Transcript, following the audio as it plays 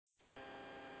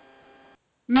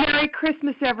Merry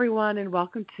Christmas, everyone, and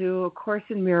welcome to A Course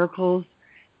in Miracles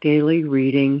Daily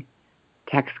Reading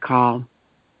Text Call.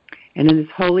 And in this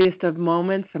holiest of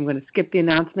moments, I'm going to skip the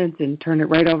announcements and turn it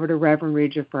right over to Reverend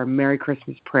Regia for a Merry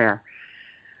Christmas prayer.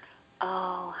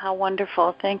 Oh, how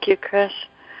wonderful. Thank you, Chris.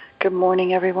 Good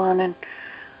morning, everyone. And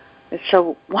it's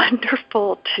so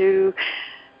wonderful to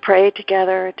pray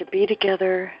together, to be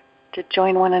together, to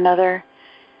join one another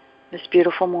this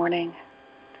beautiful morning.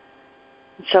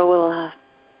 And so we'll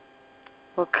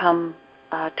come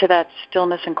to that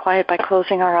stillness and quiet by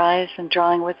closing our eyes and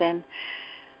drawing within.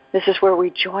 This is where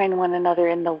we join one another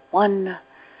in the one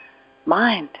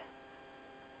mind,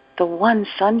 the one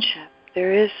sonship.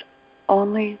 There is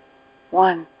only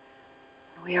one.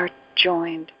 We are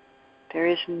joined. There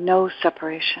is no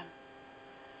separation.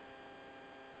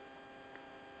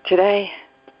 Today,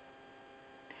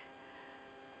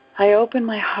 I open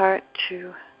my heart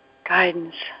to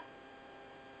guidance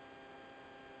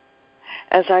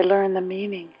as I learn the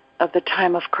meaning of the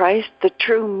time of Christ, the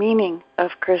true meaning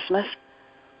of Christmas.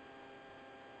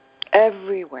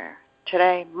 Everywhere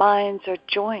today, minds are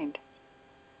joined.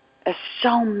 As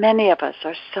so many of us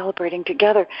are celebrating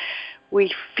together,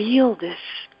 we feel this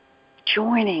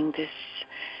joining, this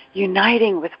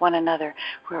uniting with one another.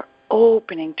 We're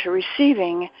opening to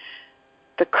receiving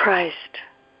the Christ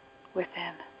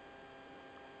within.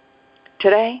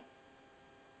 Today,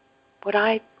 what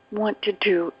I want to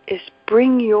do is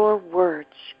bring your words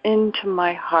into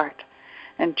my heart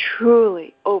and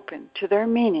truly open to their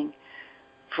meaning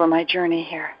for my journey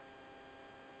here.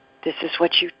 This is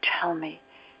what you tell me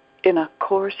in A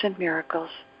Course in Miracles.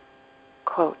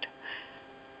 Quote,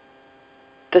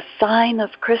 "The sign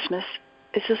of Christmas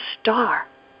is a star,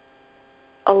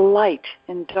 a light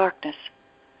in darkness.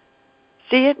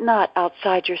 See it not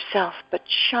outside yourself, but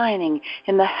shining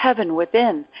in the heaven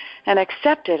within, and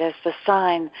accept it as the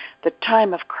sign the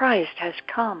time of Christ has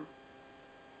come.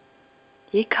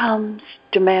 He comes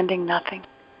demanding nothing.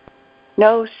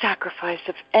 No sacrifice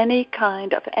of any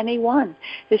kind of any one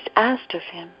is asked of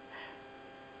him.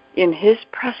 In his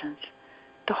presence,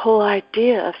 the whole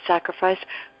idea of sacrifice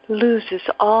loses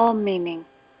all meaning.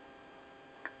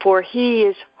 For he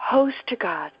is host to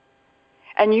God,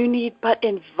 and you need but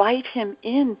invite him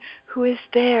in, who is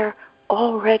there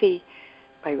already,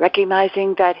 by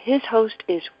recognizing that his host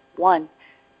is one,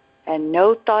 and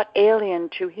no thought alien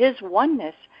to his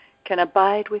oneness can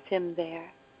abide with him there.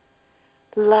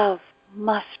 Love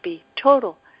must be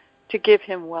total to give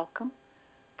him welcome,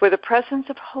 for the presence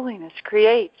of holiness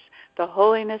creates the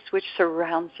holiness which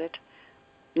surrounds it.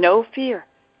 No fear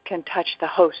can touch the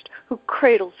host who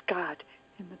cradles God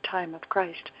in the time of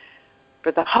Christ,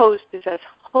 for the host is as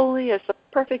holy as the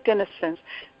perfect innocence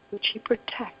which he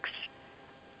protects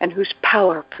and whose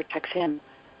power protects him."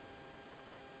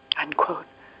 Unquote.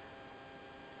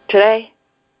 Today,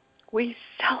 we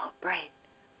celebrate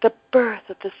the birth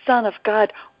of the Son of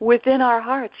God within our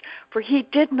hearts, for he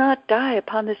did not die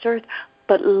upon this earth,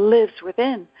 but lives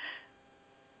within.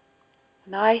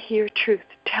 And I hear truth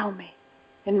tell me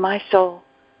in my soul,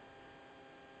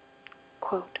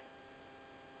 quote,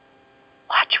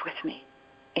 "Watch with me,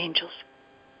 angels.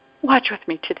 Watch with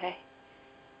me today.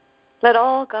 Let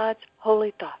all God's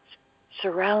holy thoughts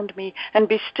surround me and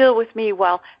be still with me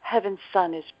while heaven's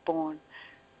Son is born.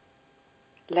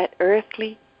 Let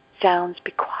earthly sounds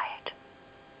be quiet,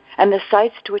 and the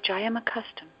sights to which I am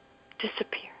accustomed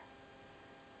disappear.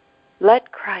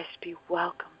 Let Christ be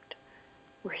welcomed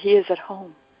where he is at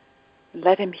home.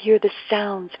 Let him hear the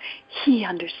sounds he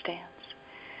understands,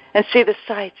 and see the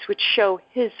sights which show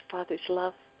his Father's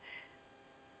love.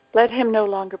 Let him no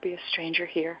longer be a stranger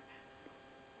here,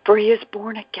 for he is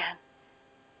born again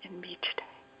in me today.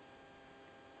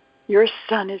 Your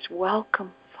Son is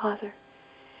welcome, Father.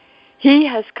 He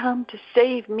has come to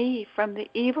save me from the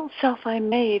evil self I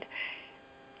made.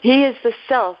 He is the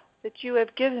self that you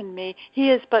have given me. He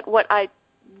is but what I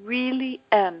really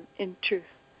am in truth.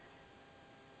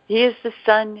 He is the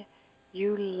Son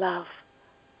you love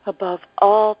above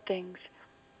all things.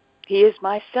 He is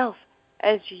myself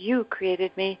as you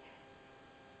created me.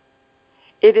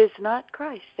 It is not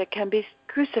Christ that can be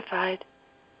crucified.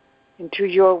 Into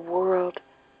your world,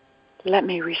 let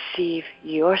me receive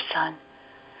your Son."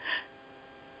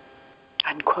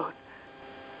 Unquote.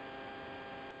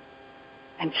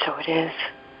 And so it is.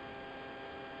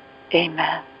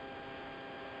 Amen.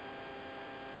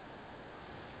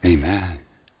 Amen.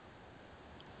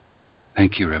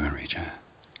 Thank you, Reverend Regia.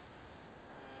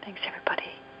 Thanks,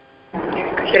 everybody.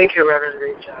 Thank you, Reverend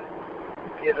Regia.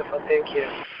 Beautiful. Thank you.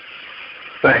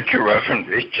 Thank you, Reverend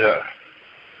Regia.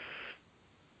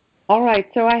 All right,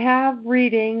 so I have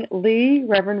reading Lee,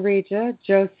 Reverend Regia,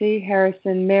 Josie,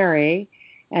 Harrison, Mary,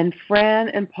 and Fran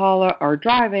and Paula are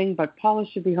driving, but Paula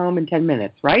should be home in 10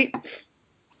 minutes, right?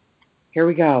 Here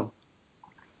we go.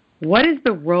 What is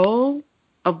the role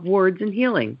of words in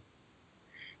healing?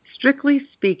 Strictly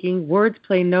speaking, words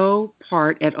play no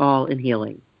part at all in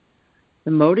healing.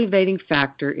 The motivating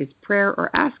factor is prayer or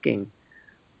asking.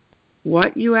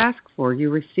 What you ask for, you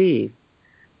receive.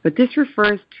 But this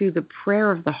refers to the prayer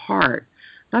of the heart,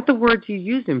 not the words you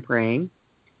use in praying.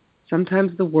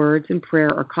 Sometimes the words in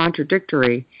prayer are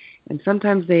contradictory, and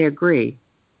sometimes they agree.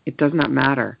 It does not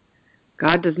matter.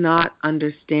 God does not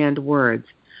understand words,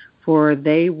 for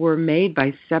they were made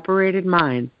by separated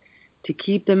minds to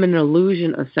keep them in an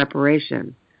illusion of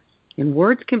separation. And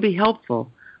words can be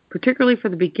helpful, particularly for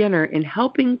the beginner, in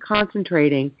helping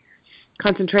concentration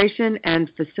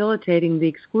and facilitating the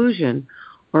exclusion,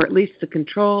 or at least the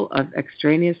control of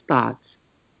extraneous thoughts.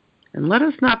 And let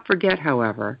us not forget,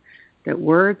 however, that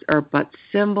words are but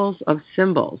symbols of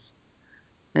symbols,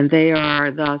 and they are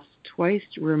thus twice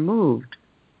removed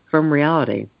from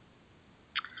reality.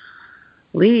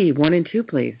 Lee, 1 and 2,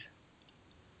 please.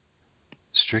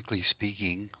 Strictly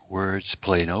speaking, words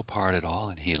play no part at all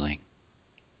in healing.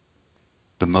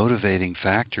 The motivating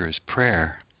factor is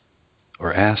prayer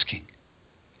or asking.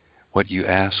 What you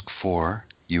ask for,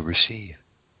 you receive.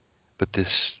 But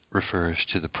this refers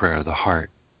to the prayer of the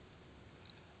heart,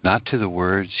 not to the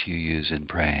words you use in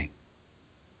praying.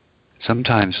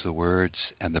 Sometimes the words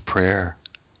and the prayer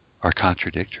are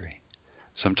contradictory.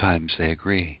 Sometimes they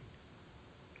agree.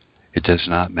 It does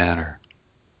not matter.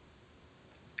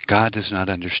 God does not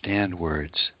understand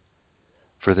words,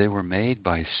 for they were made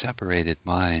by separated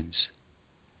minds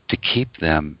to keep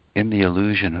them in the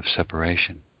illusion of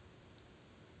separation.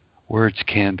 Words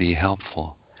can be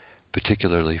helpful,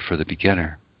 particularly for the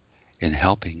beginner, in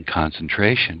helping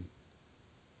concentration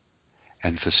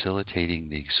and facilitating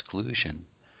the exclusion,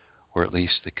 or at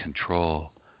least the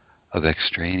control, of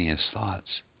extraneous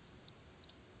thoughts.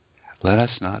 Let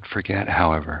us not forget,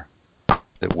 however,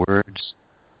 that words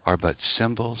are but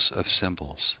symbols of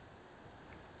symbols.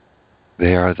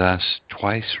 They are thus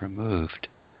twice removed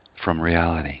from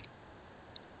reality.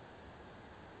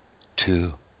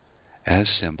 2. As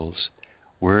symbols,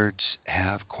 words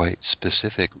have quite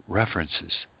specific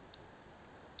references.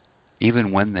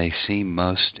 Even when they seem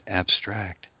most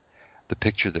abstract, the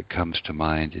picture that comes to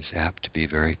mind is apt to be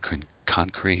very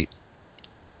concrete.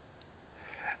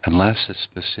 Unless a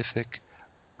specific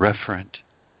referent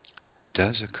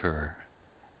does occur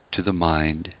to the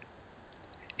mind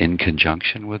in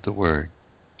conjunction with the word,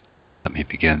 let me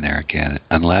begin there again.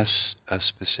 Unless a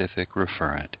specific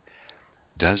referent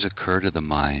does occur to the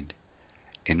mind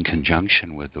in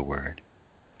conjunction with the word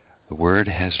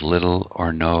has little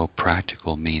or no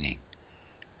practical meaning,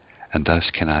 and thus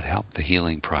cannot help the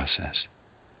healing process.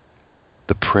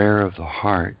 The prayer of the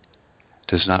heart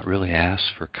does not really ask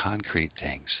for concrete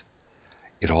things.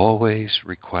 It always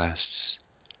requests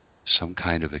some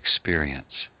kind of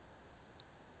experience.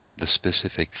 The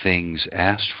specific things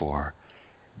asked for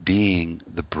being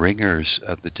the bringers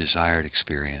of the desired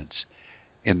experience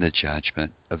in the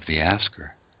judgment of the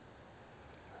asker.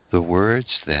 The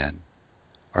words, then,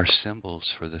 are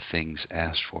symbols for the things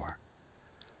asked for,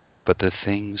 but the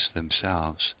things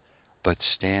themselves but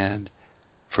stand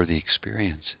for the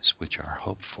experiences which are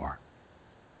hoped for.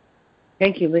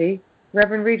 Thank you, Lee.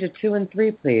 Reverend Regia, 2 and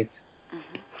 3, please.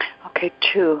 Okay,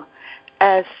 2.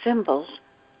 As symbols,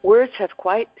 words have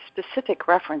quite specific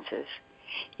references.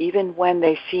 Even when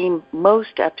they seem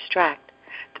most abstract,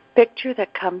 the picture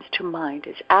that comes to mind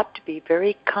is apt to be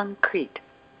very concrete.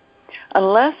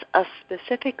 Unless a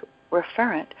specific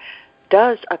referent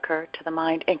does occur to the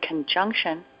mind in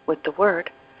conjunction with the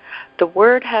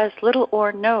word has little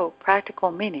or no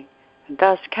practical meaning, and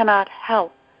thus cannot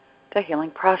help the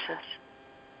healing process.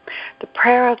 The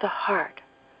prayer of the heart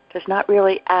does not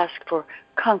really ask for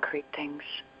concrete things.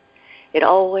 It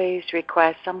always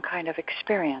requests some kind of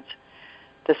experience,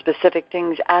 the specific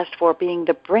things asked for being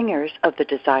the bringers of the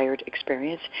desired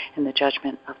experience in the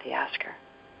judgment of the asker.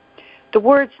 The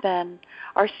words, then,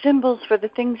 are symbols for the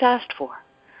things asked for,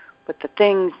 but the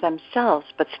things themselves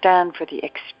but stand for the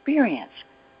experience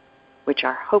which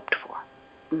are hoped for.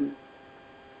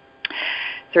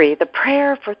 3. The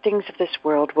prayer for things of this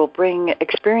world will bring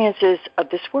experiences of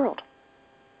this world.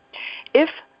 If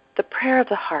the prayer of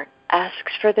the heart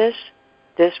asks for this,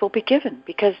 this will be given,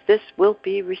 because this will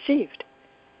be received.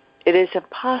 It is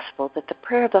impossible that the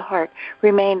prayer of the heart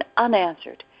remain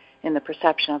unanswered in the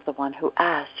perception of the one who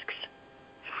asks.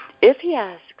 If he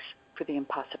asks for the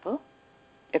impossible,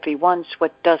 if he wants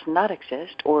what does not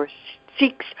exist or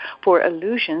seeks for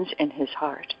illusions in his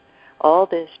heart, all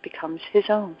this becomes his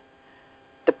own.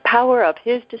 The power of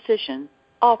his decision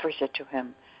offers it to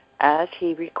him as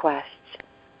he requests.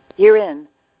 Herein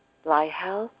lie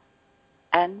hell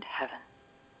and heaven.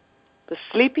 The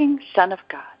sleeping Son of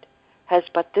God has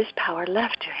but this power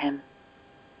left to him.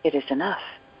 It is enough.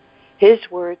 His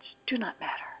words do not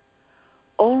matter.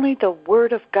 Only the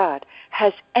Word of God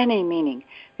has any meaning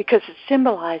because it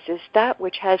symbolizes that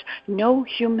which has no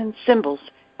human symbols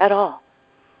at all.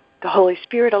 The Holy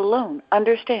Spirit alone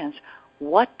understands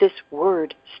what this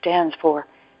word stands for,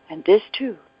 and this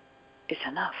too is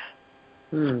enough.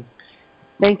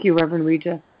 Thank you, Reverend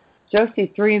Regia.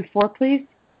 Josie, 3 and 4, please.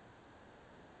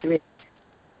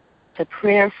 The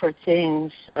prayer for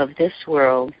things of this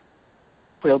world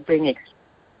will bring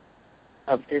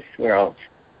of this world.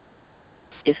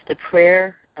 If the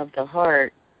prayer of the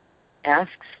heart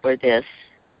asks for this,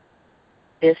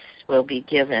 this will be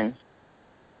given,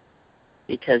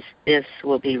 because this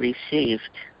will be received.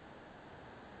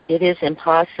 It is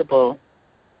impossible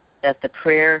that the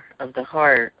prayer of the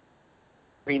heart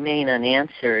remain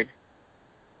unanswered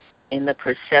in the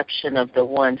perception of the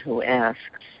one who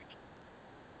asks.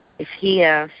 If he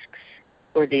asks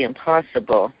for the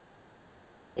impossible,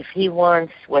 if he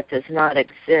wants what does not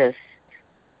exist,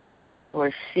 or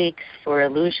seeks for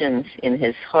illusions in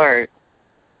his heart,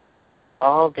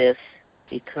 all this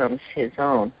becomes his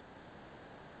own.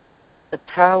 The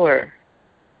power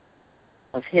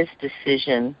of his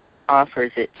decision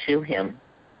offers it to him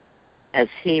as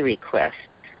he requests.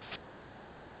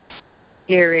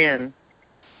 Herein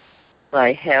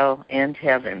lie hell and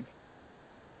heaven.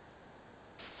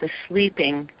 The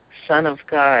sleeping Son of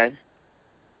God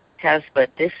has but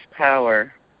this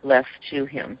power left to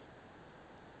him.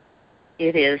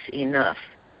 It is enough.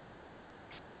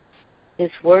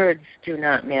 His words do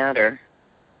not matter.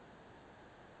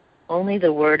 Only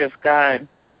the Word of God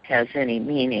has any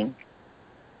meaning,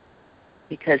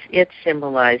 because it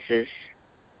symbolizes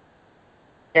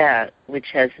that which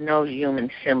has no human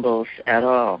symbols at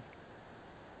all.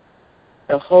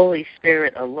 The Holy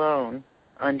Spirit alone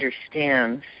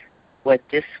understands what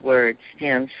this word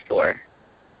stands for,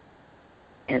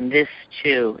 and this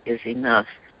too is enough.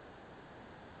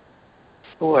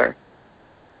 4.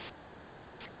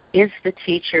 Is the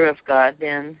teacher of God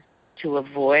then to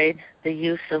avoid the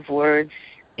use of words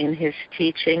in his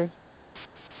teaching?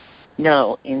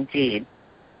 No, indeed.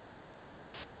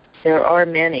 There are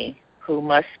many who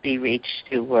must be reached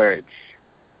through words,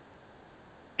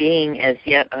 being as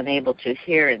yet unable to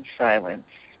hear in silence.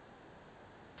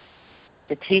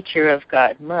 The teacher of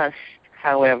God must,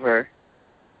 however,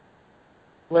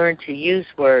 learn to use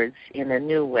words in a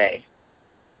new way.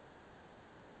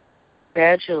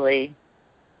 Gradually,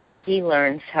 he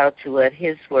learns how to let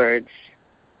his words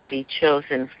be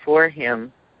chosen for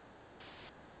him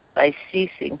by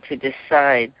ceasing to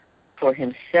decide for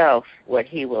himself what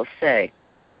he will say.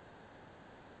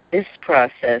 This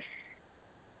process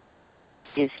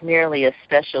is merely a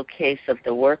special case of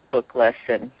the workbook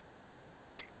lesson,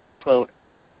 quote,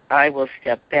 I will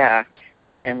step back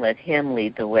and let him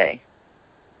lead the way.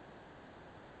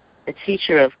 The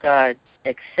teacher of God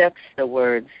accepts the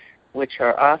words which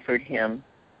are offered him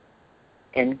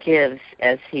and gives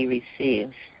as he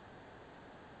receives.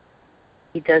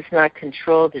 He does not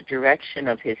control the direction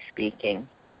of his speaking.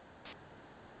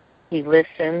 He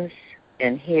listens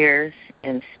and hears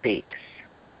and speaks.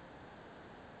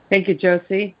 Thank you,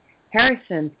 Josie.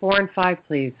 Harrison, 4 and 5,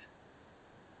 please.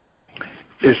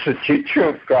 Is the teacher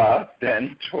of God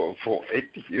then to avoid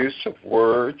the use of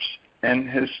words in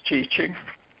his teaching?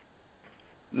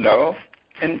 No,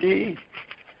 indeed.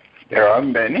 There are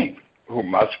many who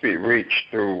must be reached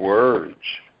through words,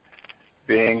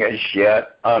 being as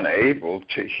yet unable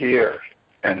to hear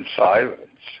in silence.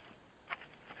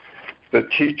 The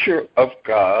teacher of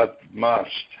God must,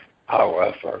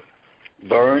 however,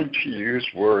 learn to use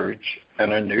words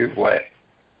in a new way.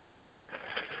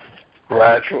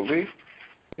 Gradually,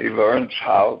 he learns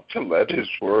how to let his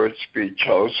words be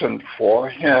chosen for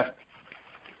him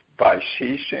by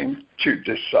ceasing to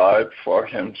decide for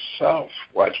himself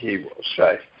what he will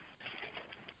say.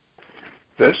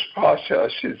 This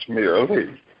process is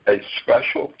merely a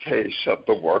special case of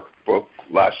the workbook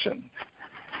lesson.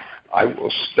 I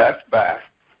will step back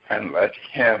and let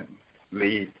him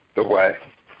lead the way.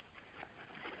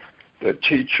 The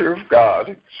teacher of God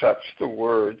accepts the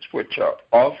words which are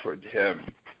offered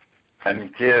him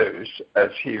and gives as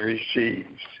he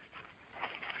receives.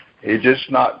 He does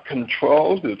not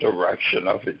control the direction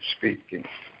of his speaking.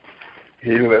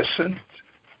 He listens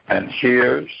and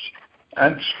hears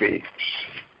and speaks.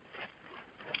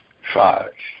 5.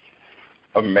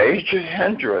 A major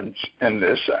hindrance in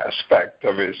this aspect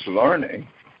of his learning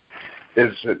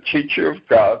is the teacher of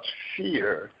God's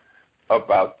fear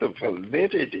about the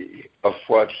validity of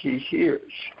what he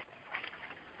hears.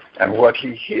 And what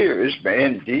he hears may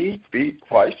indeed be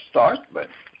quite startling.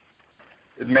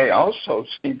 It may also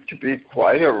seem to be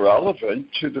quite irrelevant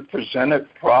to the presented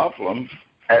problem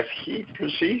as he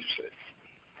perceives it,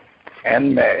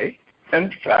 and may,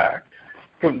 in fact,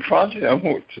 confront him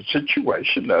with a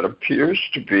situation that appears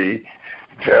to be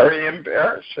very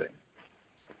embarrassing.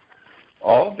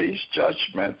 All these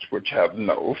judgments which have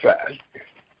no value,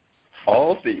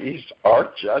 all these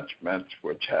are judgments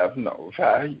which have no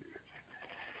value.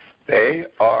 They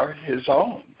are his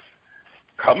own,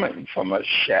 coming from a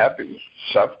shabby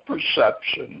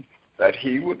self-perception that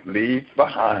he would leave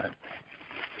behind.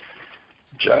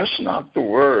 Just not the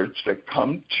words that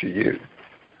come to you,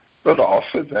 but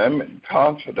offer them in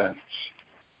confidence.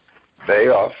 They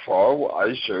are far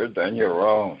wiser than your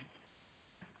own.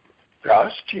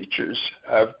 God's teachers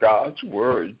have God's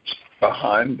words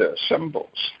behind their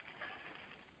symbols,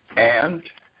 and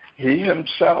he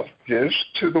himself gives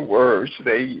to the words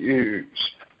they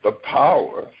use the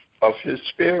power of his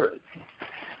Spirit,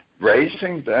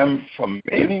 raising them from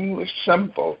meaningless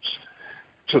symbols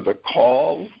to the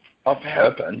call of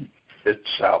heaven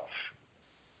itself.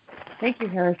 Thank you,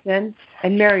 Harrison.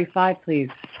 And Mary, 5, please.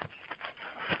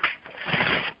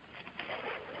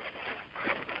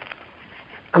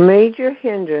 A major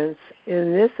hindrance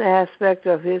in this aspect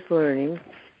of his learning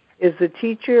is the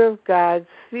teacher of God's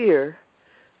fear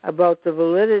about the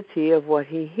validity of what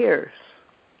he hears.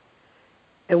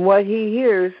 And what he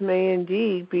hears may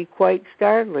indeed be quite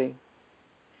startling.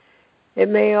 It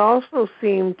may also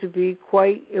seem to be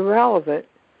quite irrelevant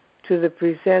to the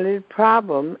presented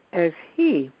problem as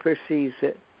he perceives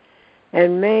it,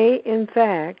 and may, in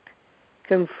fact,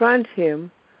 confront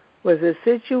him with a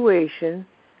situation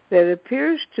that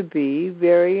appears to be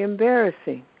very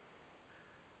embarrassing.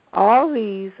 All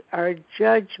these are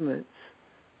judgments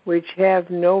which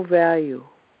have no value.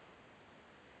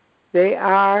 They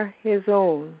are his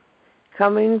own,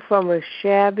 coming from a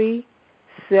shabby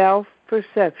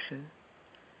self-perception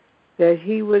that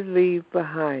he would leave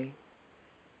behind.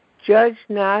 Judge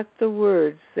not the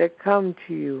words that come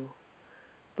to you,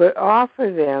 but offer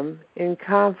them in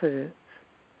confidence.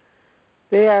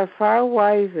 They are far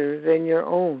wiser than your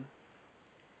own.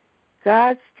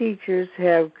 God's teachers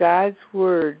have God's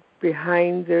word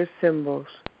behind their symbols,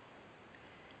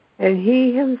 and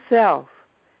he himself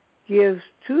gives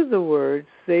to the words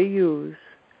they use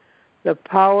the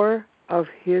power of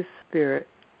his Spirit,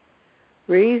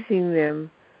 raising them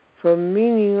from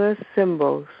meaningless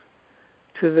symbols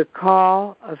to the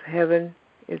call of heaven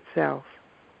itself.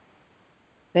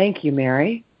 Thank you,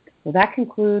 Mary. Well, that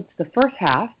concludes the first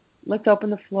half. Let's open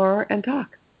the floor and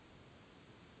talk.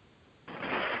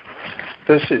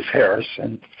 This is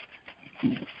Harrison.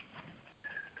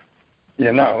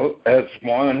 You know, as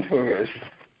one who has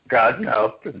gotten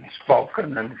up and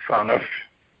spoken in front of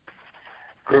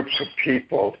groups of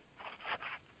people,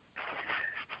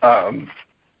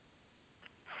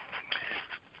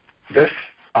 this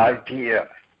idea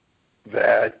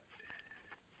that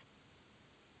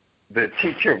the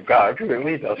teacher of God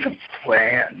really doesn't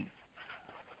plan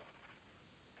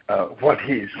what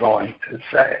he's going to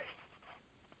say,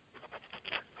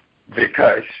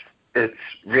 because it's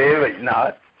really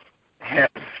not him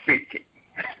speaking.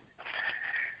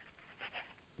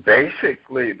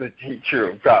 Basically, the teacher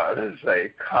of God is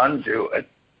a conduit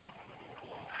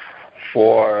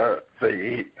for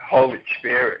the Holy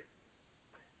Spirit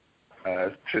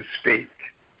to speak.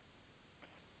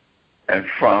 And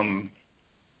from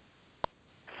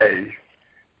a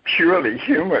purely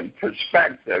human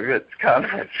perspective, it's kind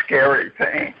of a scary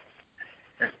thing.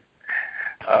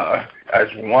 As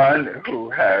one who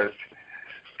has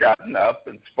gotten up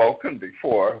and spoken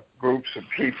before groups of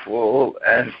people,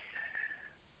 and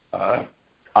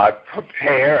I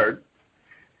prepared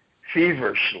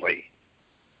feverishly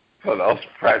for those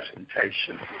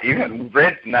presentations, even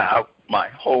written out my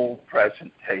whole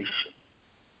presentation,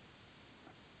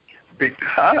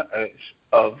 because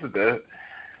of the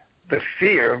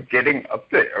fear of getting up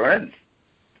there and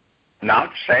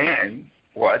not saying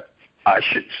what I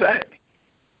should say.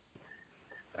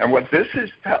 And what this is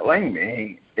telling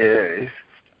me is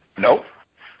no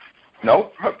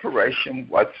preparation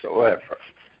whatsoever.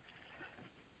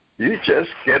 You just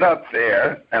get up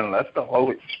there and let the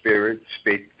Holy Spirit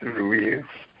speak through you,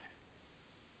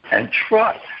 and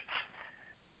trust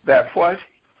that what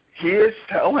he is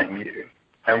telling you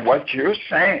and what you're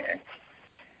saying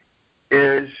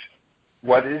is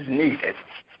what is needed,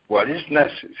 what is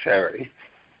necessary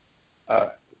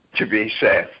to be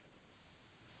said.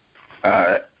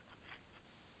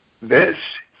 This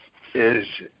is,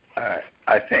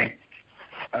 I think,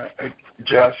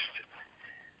 just,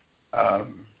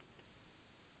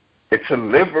 it's a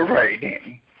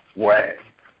liberating way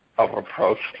of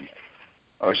approaching it.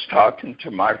 I was talking to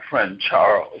my friend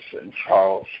Charles, and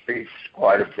Charles speaks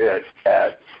quite a bit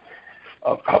at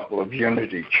a couple of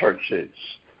Unity churches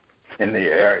in the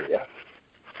area.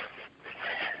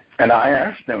 And I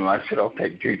asked him, I said, okay,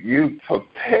 do you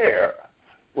prepare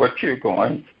what you're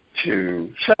going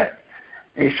to say?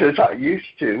 He says, I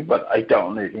used to, but I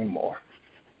don't anymore.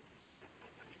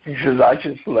 He says, I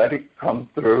just let it come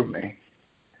through me.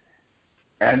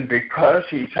 And because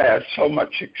he's had so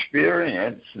much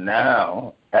experience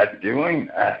now at doing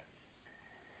that,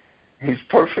 he's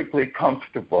perfectly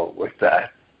comfortable with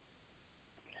that.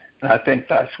 And I think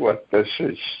that's what this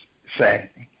is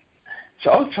saying. It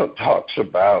also talks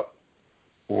about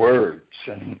words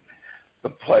and the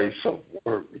place of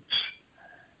words.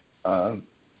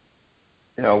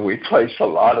 We place a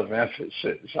lot of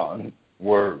emphasis on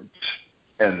words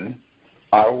in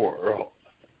our world.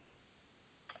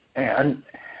 And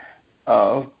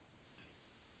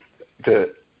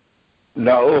to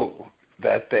know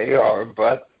that they are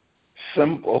but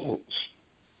symbols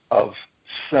of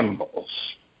symbols.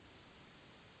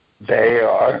 They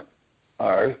are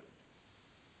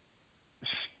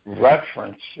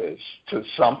references to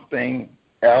something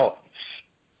else.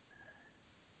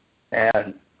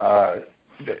 And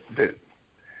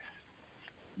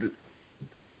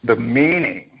the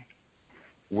meaning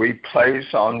we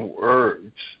place on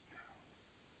words,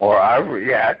 or our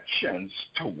reactions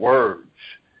to words,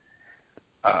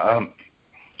 has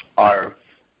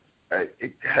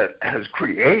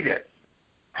created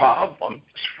problems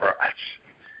for us,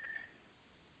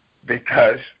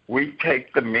 because we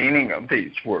take the meaning of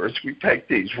these words, we take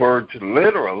these words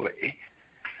literally,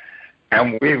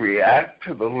 and we react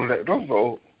to the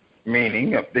literal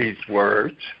meaning of these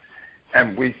words,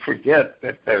 and we forget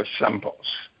that they're symbols.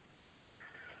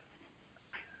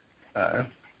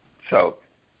 So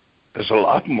there's a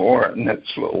lot more in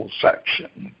this little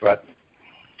section, but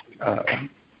I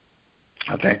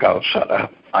think I'll shut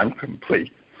up. I'm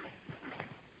complete.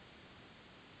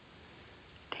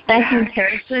 Thank you,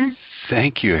 Harrison.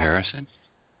 Thank you, Harrison.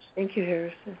 Thank you,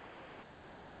 Harrison.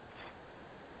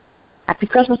 Happy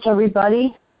Christmas,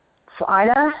 everybody. So,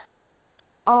 Ida,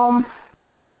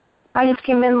 I just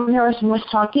came in when Harrison was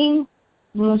talking,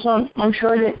 so I'm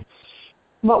sure that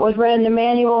what was read in the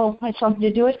manual had something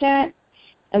to do with that.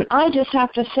 And I just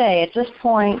have to say, at this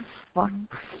point, I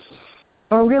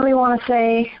really want to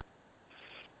say,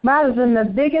 that has been the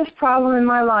biggest problem in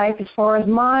my life as far as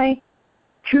my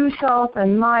true self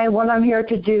and what I'm here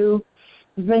to do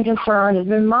has been concerned, has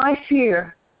been my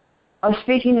fear of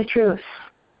speaking the truth.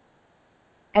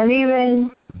 And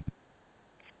even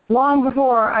long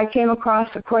before I came across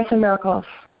A Course in Miracles,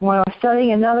 when I was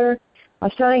studying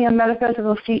a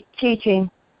metaphysical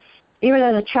teaching, even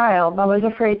as a child, I was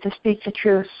afraid to speak the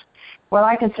truth, what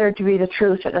I considered to be the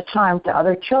truth at the time, to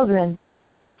other children,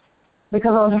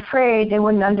 because I was afraid they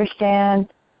wouldn't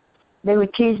understand, they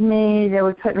would tease me, they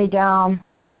would put me down,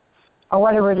 or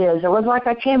whatever it is. It was like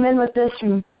I came in with this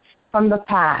from the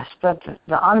past, the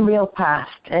unreal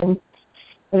past, and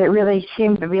it really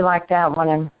seemed to be like that when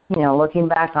I'm, looking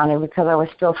back on it, because I was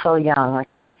still so young, like,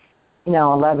 10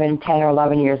 or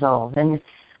 11 years old. And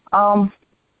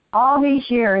all these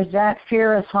years, that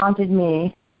fear has haunted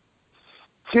me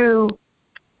through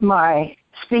my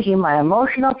speaking my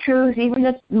emotional truth,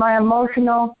 even my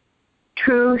emotional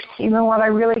truth, even what I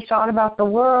really thought about the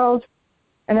world,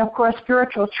 and of course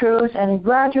spiritual truth. And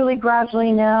gradually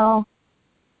now,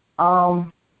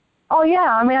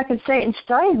 I could say it in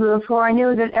study groups where I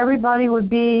knew that everybody would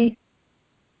be,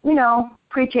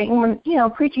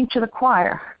 preaching to the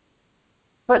choir.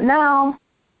 But now,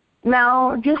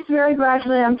 just very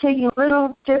gradually, I'm taking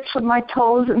little dips of my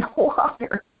toes in the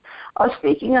water of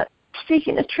speaking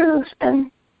the truth.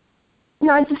 And,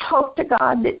 I just hope to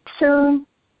God that soon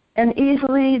and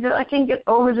easily that I can get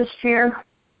over this fear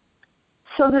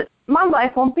so that my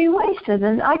life won't be wasted.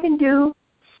 And I can do,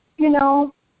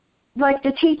 like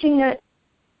the teaching that,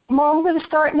 I'm going to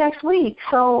start next week.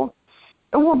 So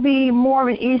it will be more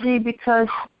and easy because,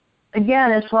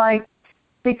 again, it's like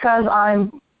because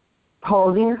I'm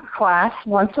holding a class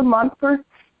once a month for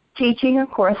teaching A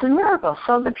Course in Miracles.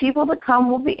 So the people that come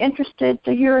will be interested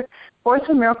to hear Course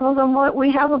in Miracles, and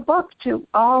we have a book to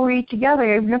all read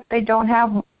together, even if they don't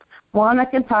have one, I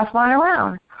can pass mine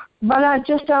around. But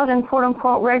just out in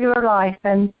quote-unquote regular life.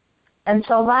 And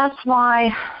so that's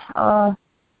my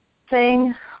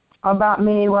thing about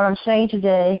me, what I'm saying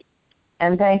today.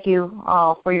 And thank you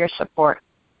all for your support.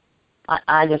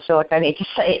 I just feel like I need to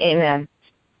say amen.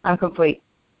 I'm complete.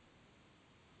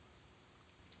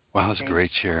 Wow, that was a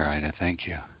great share, Ida. Thank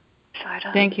you.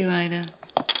 Thank you, Ida.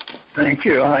 Thank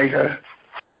you, Ida.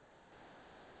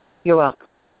 You're welcome.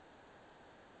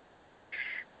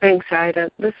 Thanks, Ida.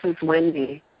 This is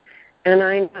Wendy. And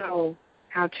I know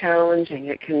how challenging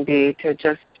it can be to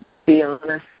just be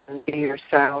honest and be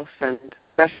yourself, and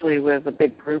especially with a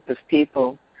big group of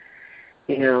people.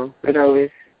 You know,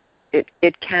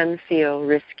 it can feel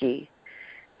risky.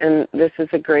 And this is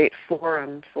a great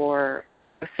forum for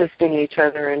assisting each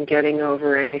other and getting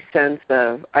over any sense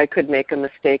of I could make a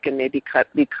mistake and maybe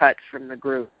be cut from the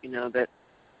group. You know, that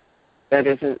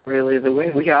isn't really the way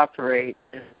we operate.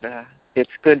 And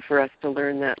it's good for us to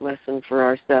learn that lesson for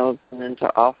ourselves and then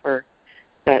to offer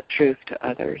that truth to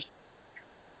others.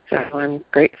 So I'm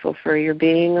grateful for your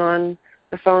being on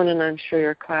the phone, and I'm sure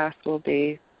your class will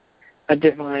be a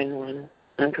divine one.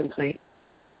 I'm complete.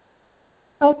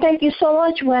 Oh, thank you so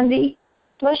much, Wendy.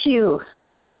 Bless you.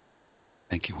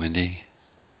 Thank you, Wendy.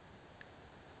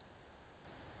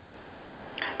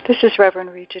 This is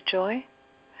Reverend Rita Joy,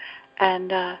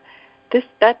 and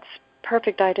that's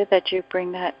perfect, Ida, that you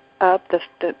bring that up.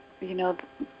 The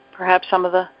perhaps some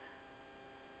of the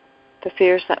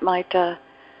fears that might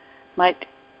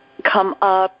come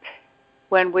up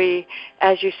when we,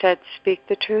 as you said, speak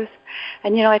the truth.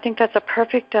 And I think that's a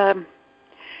perfect thing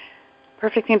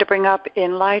to bring up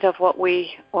in light of what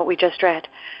we just read,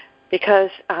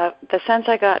 because the sense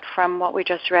I got from what we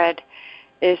just read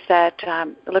is that,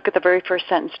 look at the very first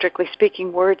sentence, strictly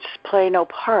speaking, words play no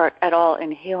part at all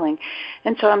in healing.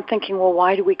 And so I'm thinking, well,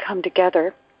 why do we come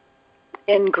together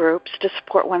in groups to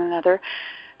support one another?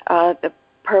 The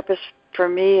purpose for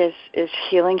me is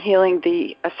healing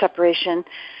the separation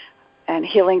and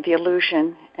healing the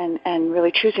illusion, and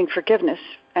really choosing forgiveness.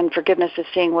 And forgiveness is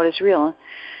seeing what is real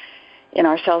in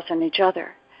ourselves and each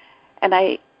other. And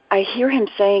I hear him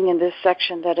saying in this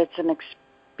section that it's an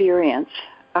experience,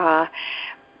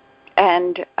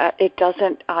 and it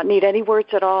doesn't need any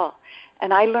words at all.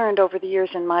 And I learned over the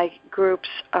years in my groups,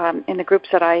 in the groups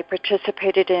that I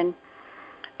participated in,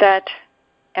 the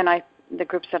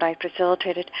groups that I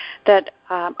facilitated, that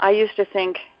I used to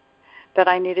think that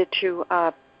I needed to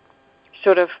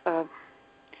sort of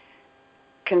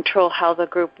control how the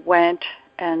group went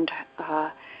and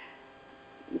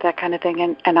that kind of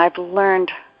thing. And I've learned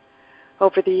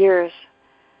over the years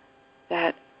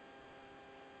that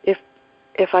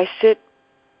if I sit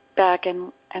back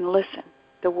and listen,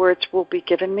 the words will be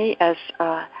given me, as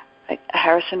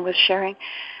Harrison was sharing,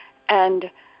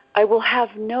 and I will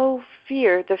have no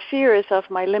fear. The fear is of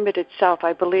my limited self.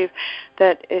 I believe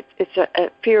that it's a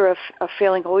fear of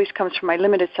failing always comes from my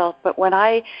limited self. But when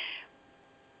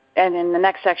and in the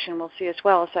next section we'll see as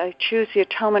well, as I choose the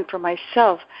atonement for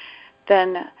myself,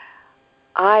 then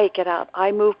I get out.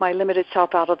 I move my limited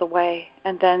self out of the way,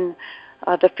 and then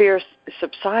the fear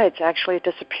subsides. Actually, it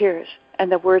disappears, and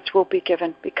the words will be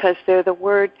given because they're the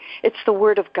word. It's the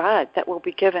word of God that will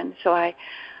be given. So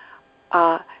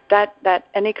that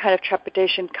any kind of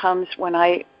trepidation comes when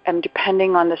I am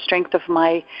depending on the strength of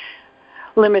my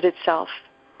limited self.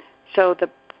 So the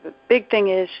big thing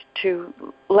is to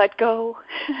let go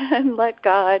and let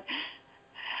God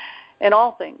in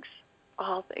all things,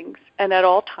 and at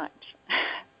all times,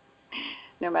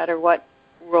 no matter what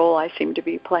role I seem to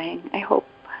be playing, I hope.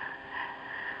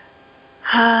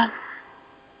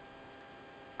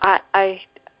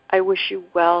 I wish you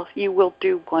well. You will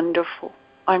do wonderful,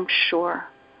 I'm sure,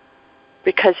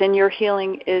 because in your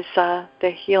healing is the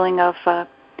healing of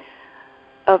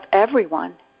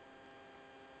everyone.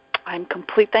 I'm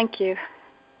complete. Thank you.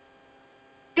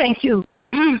 Thank you,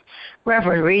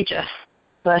 Reverend Regis.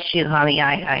 Bless you, honey.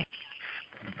 I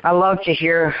love to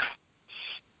hear,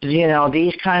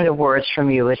 these kind of words from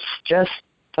you. It's just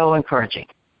so encouraging.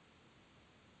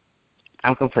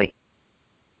 I'm complete.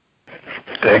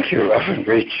 Thank you, Reverend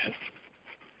Regis.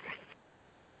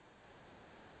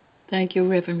 Thank you,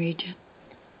 Reverend Regis.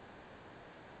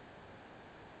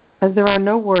 As there are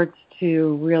no words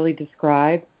to really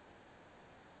describe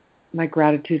my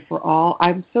gratitude for all,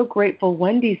 I'm so grateful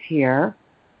Wendy's here.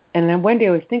 And then, Wendy,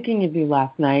 I was thinking of you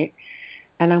last night,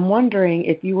 and I'm wondering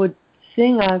if you would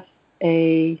sing us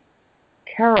a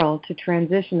carol to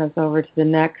transition us over to the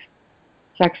next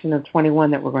section of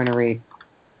 21 that we're going to read.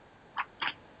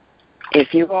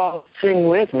 If you all sing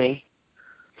with me.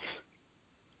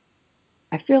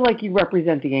 I feel like you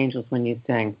represent the angels when you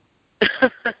sing.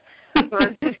 Well,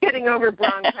 I'm just getting over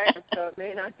bronchitis, so it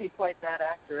may not be quite that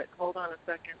accurate. Hold on a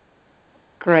second.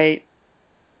 Great.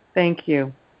 Thank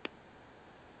you.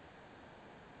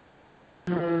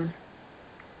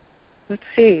 Let's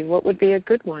see, what would be a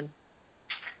good one?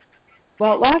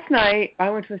 Well, last night I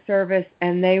went to a service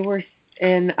and they were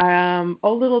in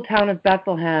old little town of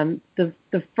Bethlehem. The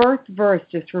first verse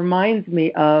just reminds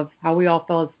me of how we all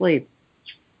fell asleep.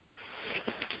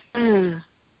 Yeah,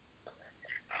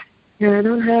 I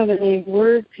don't have any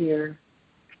words here.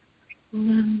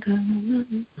 Well,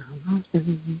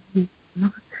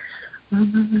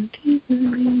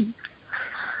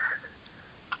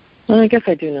 I guess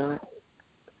I do not.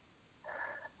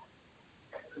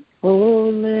 Oh,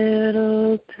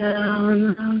 little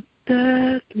town of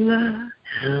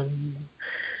Bethlehem,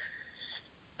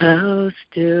 how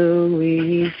still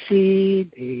we see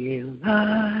thee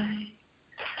lie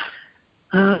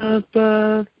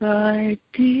above thy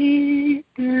deep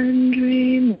and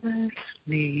dreamless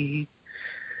sleep.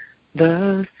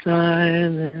 The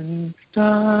silent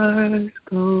stars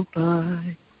go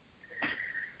by,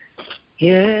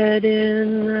 yet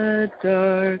in the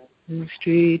dark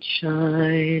street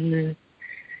shine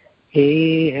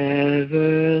the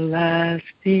everlasting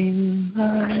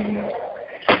light.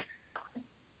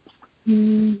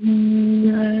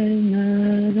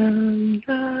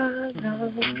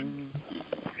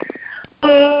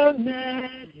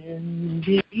 Amen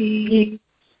indeed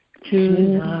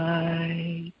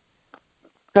tonight.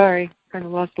 Sorry, kind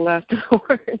of lost the last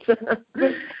words.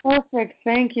 Perfect.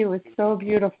 Thank you. It's so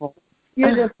beautiful.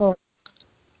 Beautiful.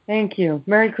 Thank you.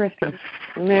 Merry Christmas.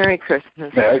 Merry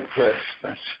Christmas. Merry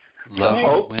Christmas.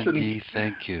 Love, Wendy.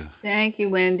 Thank you. Thank you,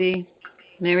 Wendy.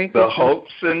 Merry Christmas. The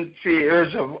hopes and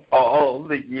fears of all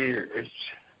the years.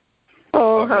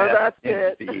 Oh, that's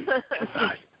it.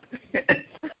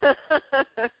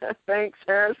 Thanks,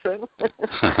 Harrison.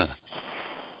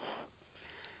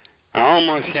 I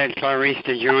almost had Clarice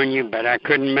to join you, but I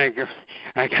couldn't make her.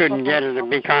 I couldn't get her to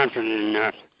be confident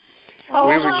enough.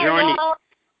 We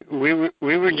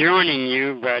were joining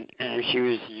you, but she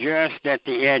was just at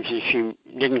the edge, and she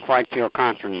didn't quite feel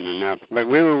confident enough. But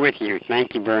we were with you.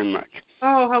 Thank you very much.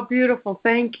 Oh, how beautiful!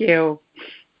 Thank you.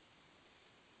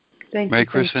 Merry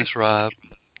Christmas, Rob.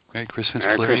 Merry Christmas,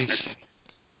 Clarice. Christmas.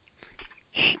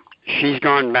 She's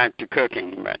gone back to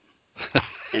cooking, but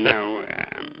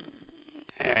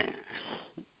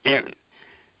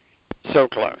so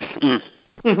close.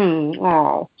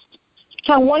 Oh.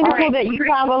 How wonderful that you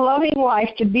have a loving wife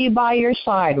to be by your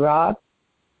side, Rob,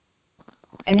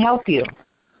 and help you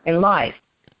in life.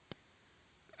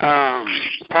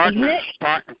 Partner.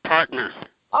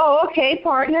 Oh, okay,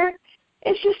 partner.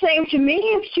 It's the same to me.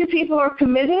 If two people are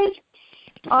committed,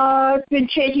 I've been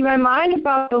changing my mind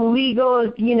about the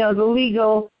legal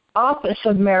office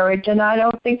of marriage, and I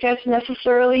don't think that's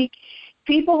necessarily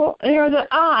people, we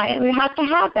have to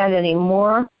have that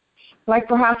anymore, like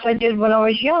perhaps I did when I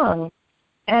was young.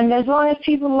 And as long as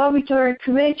people love each other and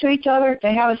committed to each other,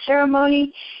 they have a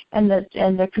ceremony, and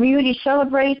the community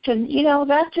celebrates, and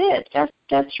that's it.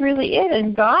 That's really it.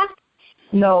 And God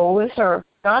knows, or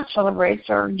God celebrates,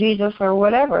 or Jesus, or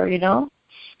whatever. You're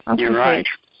right.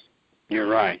 You're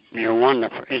right. You're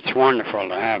wonderful. It's wonderful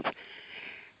to have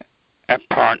a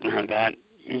partner that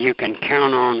you can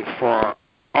count on for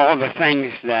all the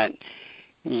things that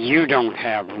you don't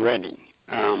have ready.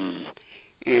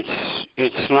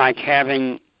 It's like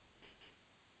having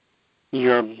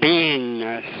your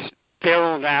beingness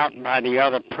filled out by the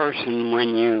other person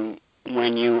when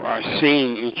you are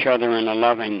seeing each other in a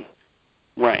loving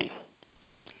way.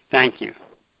 Thank you.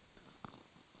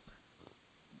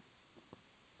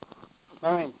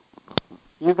 All right.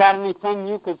 You got anything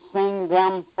you could sing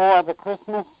them for the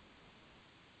Christmas?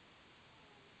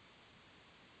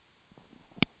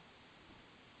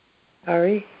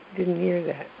 Sorry, didn't hear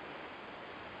that.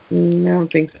 No, I don't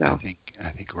think so.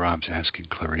 I think Rob's asking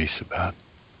Clarice about.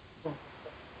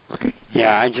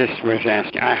 Yeah, I just was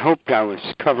asking. I hoped I was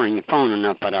covering the phone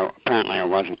enough, but apparently I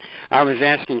wasn't. I was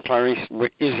asking Clarice,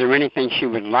 is there anything she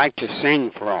would like to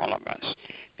sing for all of us?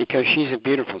 Because she's a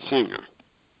beautiful singer.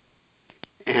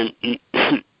 And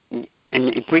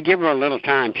if we give her a little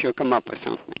time, she'll come up with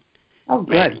something. Oh,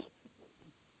 good. Maybe.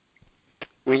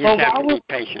 We just have to be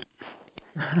patient.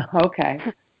 Okay.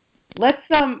 Let's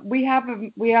we have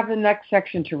the next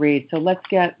section to read. So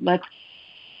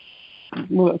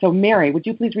so Mary, would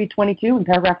you please read 22 in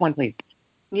paragraph 1, please?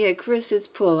 Yeah, Chris, it's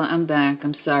Paula. I'm back.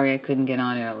 I'm sorry I couldn't get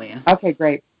on earlier. Okay,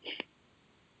 great.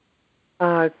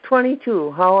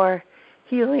 22. How are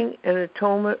healing and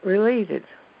atonement related?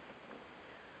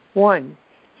 1.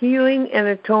 Healing and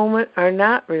atonement are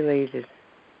not related.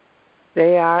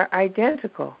 They are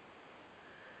identical.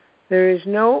 There is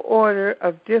no order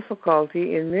of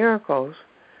difficulty in miracles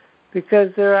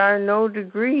because there are no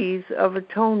degrees of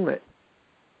atonement.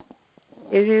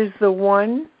 It is the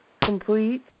one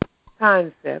complete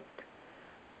concept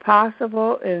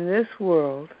possible in this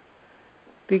world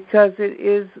because it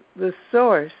is the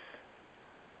source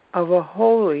of a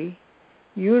holy,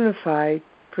 unified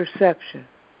perception.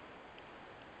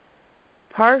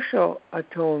 Partial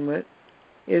atonement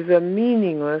is a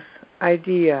meaningless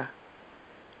idea,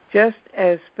 just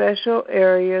as special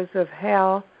areas of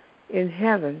hell in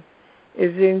heaven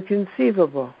is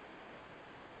inconceivable.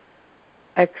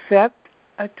 Accept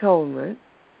atonement,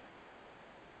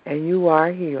 and you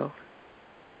are healed.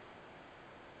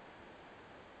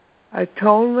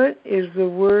 Atonement is the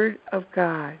Word of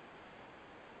God.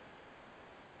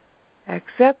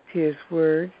 Accept His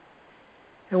Word,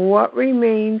 and what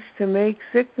remains to make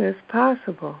sickness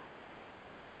possible?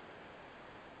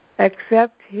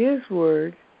 Accept His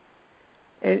Word,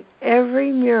 and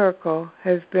every miracle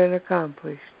has been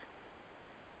accomplished.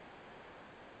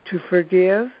 To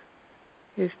forgive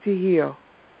is to heal.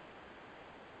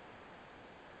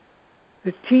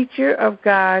 The teacher of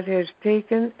God has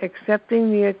taken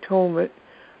accepting the atonement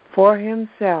for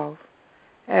himself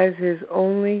as his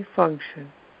only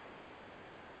function.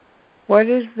 What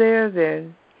is there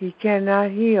then he cannot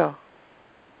heal?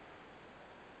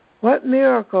 What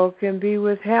miracle can be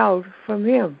withheld from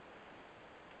him?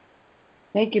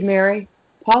 Thank you, Mary.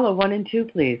 Paula, 1 and 2,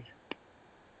 please.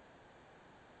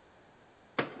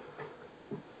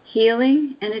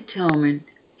 Healing and atonement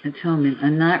are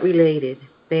not related.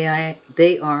 They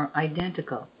are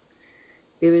identical.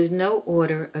 There is no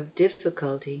order of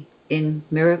difficulty in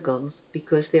miracles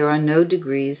because there are no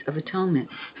degrees of atonement.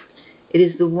 It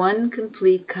is the one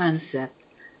complete concept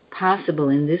possible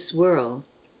in this world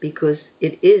because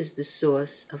it is the source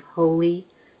of holy,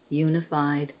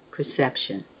 unified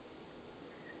perception.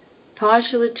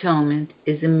 Partial atonement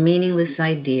is a meaningless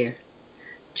idea,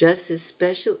 just as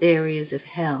special areas of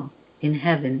hell in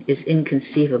heaven is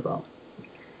inconceivable.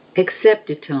 Accept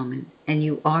atonement, and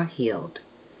you are healed.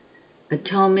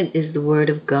 Atonement is the Word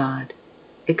of God.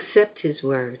 Accept His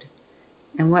Word,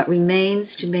 and what remains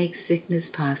to make sickness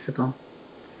possible.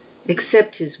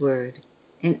 Accept His Word,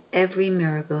 and every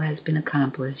miracle has been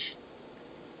accomplished.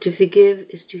 To forgive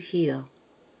is to heal.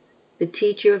 The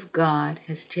teacher of God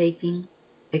has taken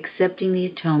accepting the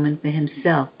atonement for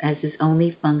himself as his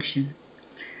only function.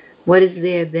 What is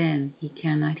there then he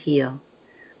cannot heal?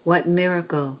 What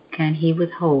miracle can he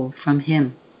withhold from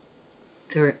him?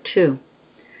 2.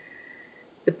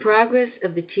 The progress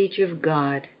of the teacher of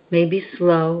God may be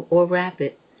slow or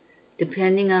rapid,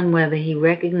 depending on whether he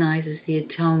recognizes the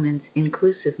atonement's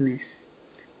inclusiveness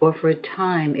or for a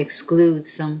time excludes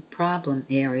some problem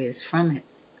areas from it.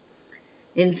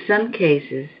 In some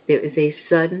cases, there is a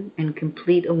sudden and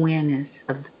complete awareness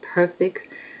of the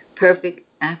perfect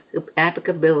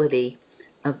applicability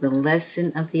of the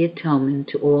lesson of the atonement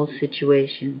to all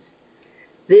situations.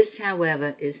 This,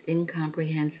 however, is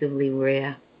incomprehensibly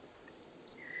rare.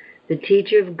 The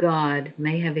teacher of God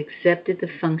may have accepted the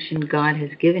function God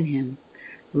has given him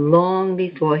long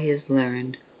before he has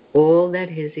learned all that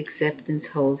his acceptance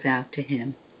holds out to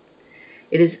him.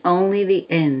 It is only the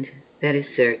end that is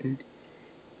certain.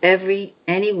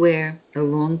 Anywhere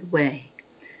along the way,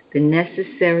 the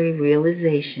necessary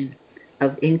realization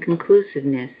of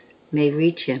inconclusiveness may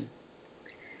reach him.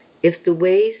 If the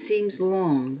way seems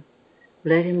long,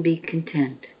 let him be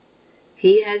content.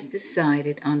 He has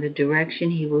decided on the direction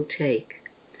he will take.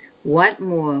 What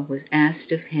more was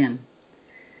asked of him?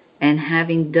 And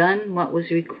having done what was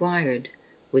required,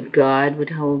 would God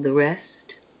withhold the rest?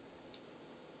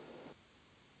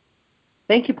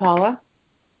 Thank you, Paula.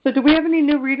 So do we have any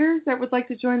new readers that would like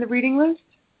to join the reading list?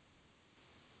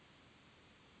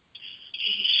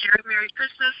 Sharon, Merry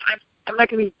Christmas. I'm not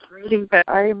going to be reading, but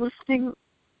I am listening.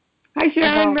 Hi,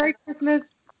 Sharon. Merry Christmas.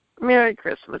 Merry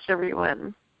Christmas,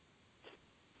 everyone.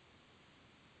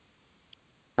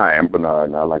 Hi, I'm Bernard,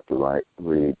 and I'd like to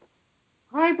read.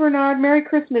 Hi, Bernard. Merry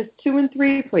Christmas. 2 and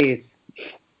 3, please.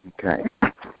 Okay.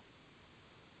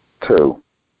 2.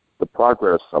 The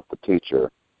progress of the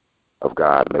teacher of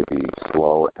God may be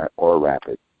slow or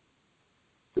rapid,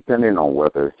 depending on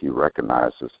whether he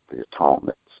recognizes the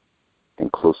atonement's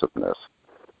inclusiveness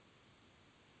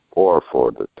or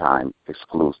for the time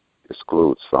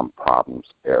excludes some problems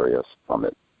areas from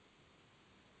it.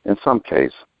 In some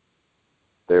case,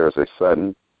 there is a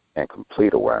sudden and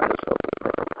complete awareness of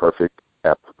the perfect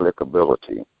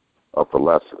applicability of the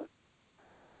lesson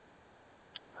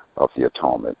of the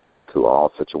atonement to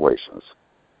all situations,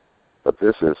 but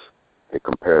this is a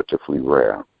comparatively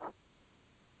rare.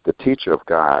 The teacher of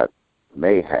God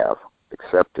may have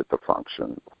accepted the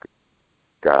function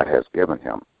God has given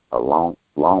him long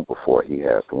before he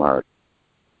has learned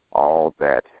all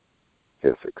that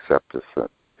his acceptance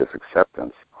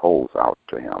holds out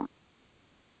to him.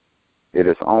 It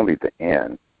is only the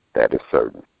end that is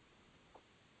certain.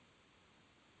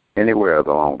 Anywhere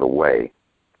along the way,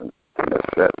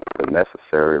 the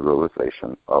necessary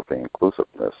realization of the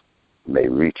inclusiveness may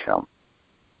reach him.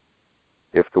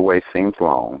 If the way seems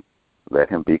long, let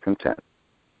him be content.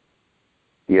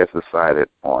 He has decided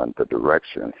on the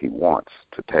direction he wants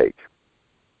to take.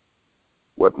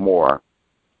 What more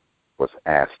was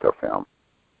asked of him?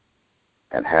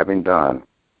 And having done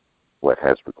what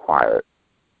has required,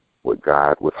 would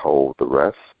God withhold the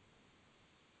rest?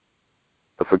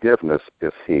 The forgiveness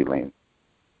is healing.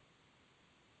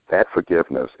 That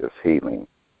forgiveness is healing.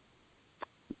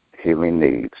 Healing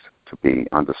needs to be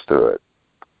understood.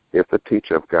 If the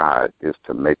teacher of God is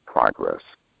to make progress,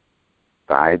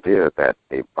 the idea that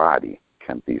a body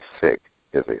can be sick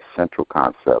is a central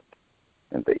concept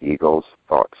in the ego's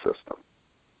thought system.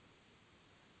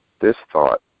 This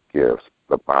thought gives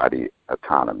the body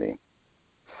autonomy,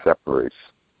 separates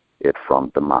it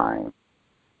from the mind,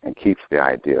 and keeps the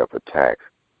idea of attack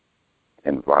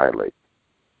inviolate.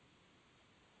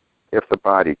 If the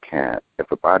body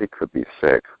could be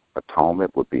sick,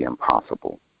 atonement would be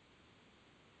impossible.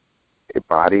 A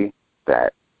body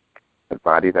that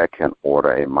can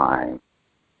order a mind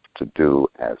to do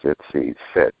as it sees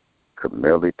fit could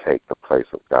merely take the place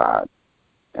of God,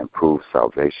 and prove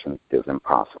salvation is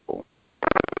impossible.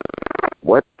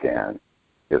 What then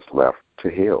is left to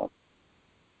heal?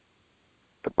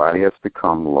 The body has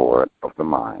become Lord of the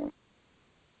mind.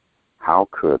 How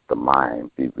could the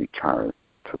mind be returned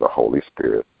to the Holy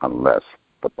Spirit unless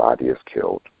the body is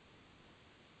killed?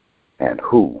 And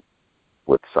who,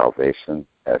 with salvation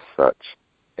as such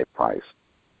a price?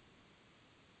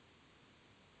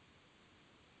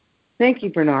 Thank you,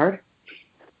 Bernard.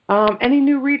 Any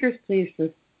new readers, please, for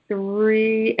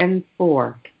 3 and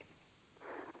 4?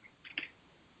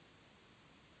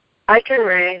 I can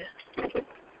read.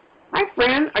 Hi,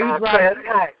 Fran. Are you driving?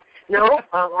 Hi. No,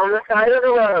 I'm on the side of the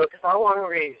road because I want to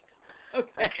read.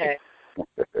 Okay.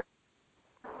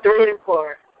 3 and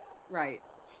 4. Right.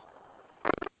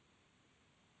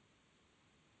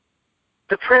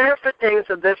 The prayer for things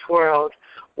of this world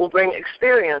will bring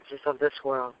experiences of this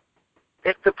world.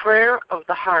 If the prayer of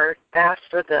the heart asks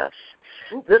for this,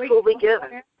 this will be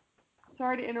given.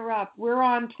 Sorry to interrupt. We're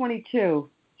on 22.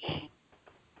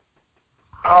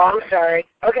 Oh, I'm sorry.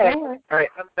 Okay. All right.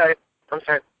 I'm sorry.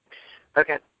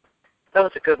 Okay. That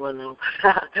was a good one, though.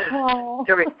 Oh.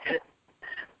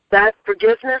 That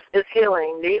forgiveness is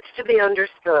healing needs to be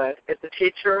understood if the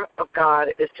teacher of God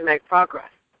is to make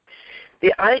progress.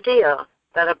 The idea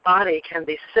that a body can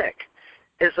be sick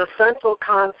is a central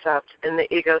concept in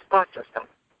the ego's thought system.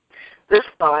 This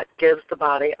thought gives the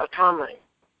body autonomy,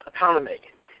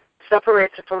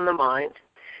 separates it from the mind,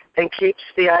 and keeps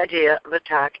the idea of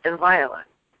attack inviolate.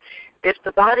 If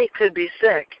the body could be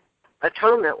sick,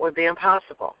 atonement would be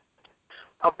impossible.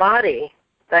 A body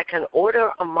that can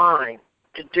order a mind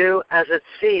to do as it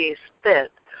sees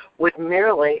fit would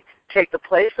merely take the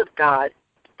place of God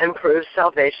and prove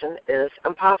salvation is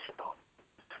impossible.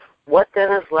 What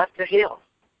then is left to heal?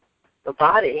 The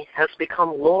body has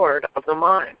become Lord of the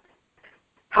mind.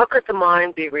 How could the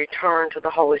mind be returned to the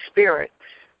Holy Spirit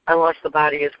unless the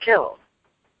body is killed?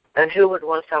 And who would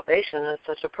want salvation at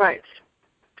such a price?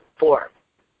 4.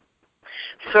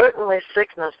 Certainly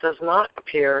sickness does not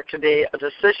appear to be a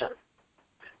decision,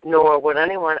 nor would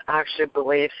anyone actually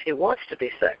believe he wants to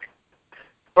be sick.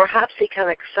 Perhaps he can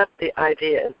accept the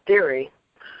idea in theory,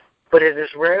 but it is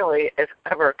rarely, if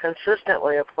ever,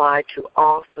 consistently applied to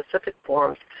all specific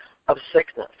forms of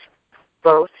sickness,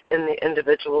 both in the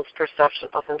individual's perception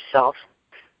of himself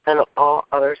and of all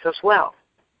others as well.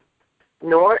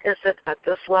 Nor is it at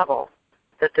this level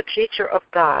that the teacher of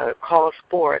God calls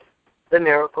forth the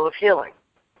miracle of healing.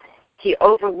 He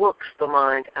overlooks the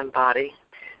mind and body,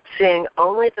 seeing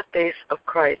only the face of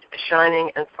Christ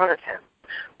shining in front of him,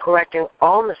 correcting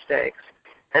all mistakes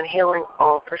and healing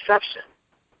all perception.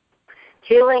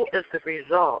 Healing is the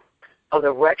result of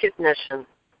the recognition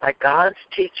by God's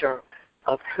teacher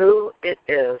of who it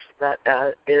is that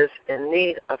is in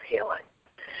need of healing.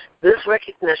 This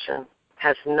recognition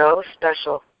has no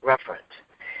special reference.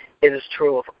 It is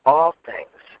true of all things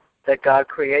that God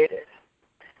created.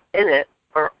 In it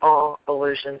are all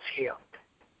illusions healed.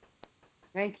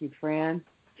 Thank you, Fran.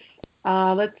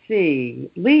 Let's see.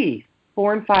 Lee,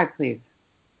 4 and 5, please.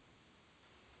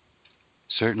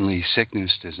 Certainly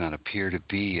sickness does not appear to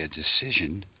be a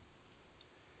decision,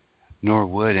 nor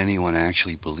would anyone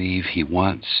actually believe he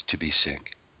wants to be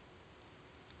sick.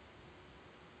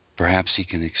 Perhaps he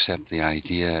can accept the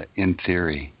idea in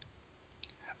theory,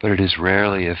 but it is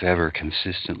rarely, if ever,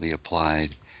 consistently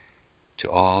applied to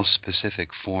all specific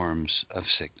forms of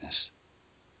sickness,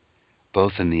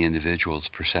 both in the individual's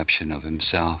perception of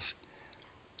himself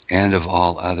and of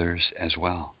all others as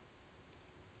well.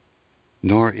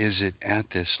 Nor is it at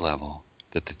this level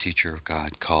that the teacher of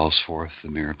God calls forth the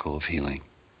miracle of healing.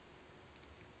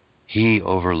 He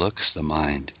overlooks the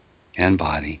mind and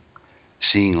body,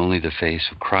 seeing only the face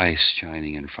of Christ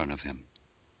shining in front of him,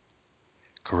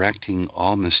 correcting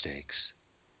all mistakes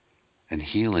and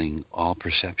healing all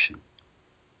perception.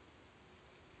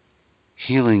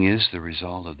 Healing is the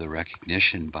result of the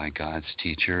recognition by God's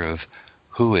teacher of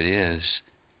who it is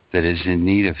that is in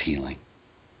need of healing.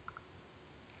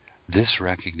 This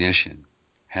recognition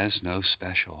has no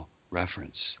special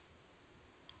reference.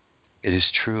 It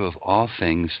is true of all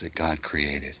things that God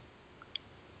created.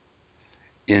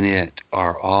 In it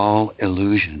are all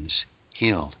illusions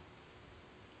healed.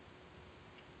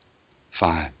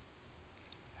 5.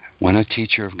 When a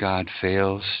teacher of God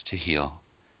fails to heal,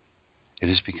 it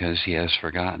is because he has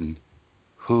forgotten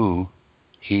who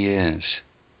he is.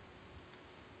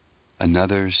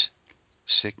 Another's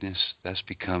sickness thus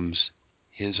becomes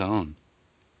his own.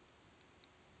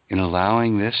 In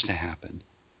allowing this to happen,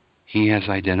 he has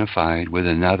identified with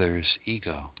another's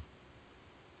ego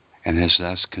and has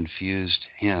thus confused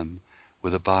him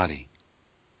with a body.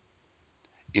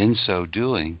 In so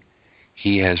doing,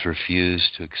 he has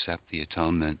refused to accept the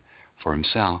atonement for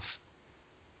himself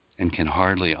and can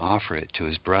hardly offer it to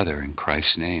his brother in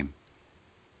Christ's name.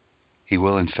 He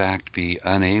will in fact be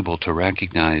unable to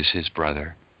recognize his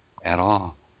brother at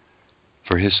all,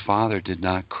 for his Father did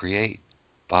not create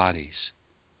bodies,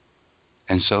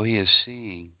 and so he is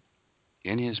seeing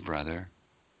in his brother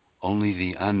only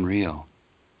the unreal.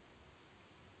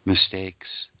 Mistakes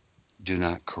do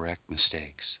not correct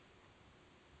mistakes,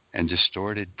 and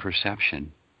distorted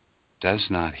perception does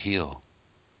not heal.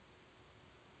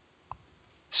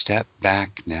 Step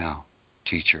back now,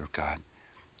 teacher of God.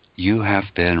 You have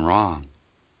been wrong.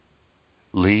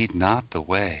 Lead not the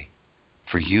way,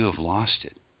 for you have lost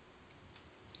it.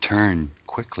 Turn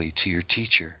quickly to your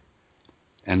teacher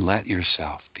and let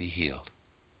yourself be healed.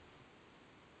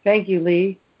 Thank you,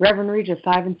 Lee. Reverend Regis,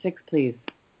 5 and 6, please.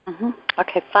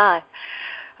 Okay, 5.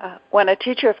 When a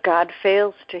teacher of God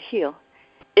fails to heal,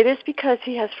 it is because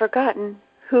he has forgotten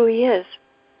who he is.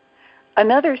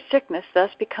 Another's sickness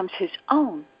thus becomes his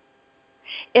own.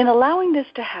 In allowing this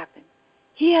to happen,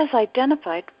 he has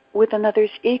identified with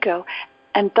another's ego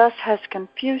and thus has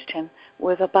confused him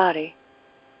with a body.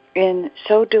 In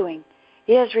so doing,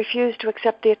 he has refused to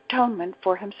accept the atonement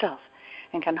for himself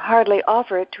and can hardly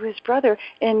offer it to his brother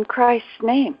in Christ's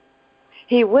name.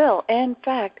 He will, in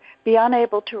fact, be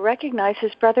unable to recognize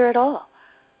his brother at all,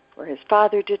 for his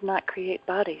Father did not create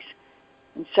bodies,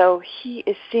 and so he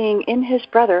is seeing in his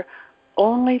brother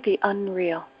only the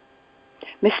unreal.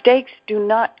 Mistakes do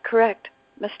not correct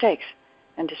mistakes,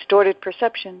 and distorted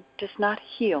perception does not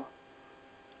heal.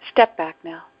 Step back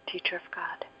now, teacher of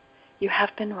God. You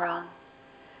have been wrong.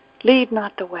 Lead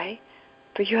not the way,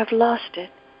 for you have lost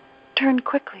it. Turn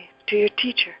quickly to your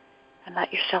teacher and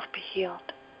let yourself be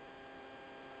healed.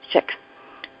 6.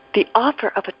 The offer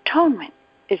of atonement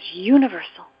is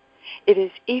universal. It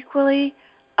is equally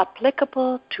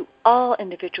applicable to all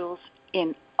individuals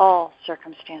in all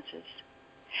circumstances.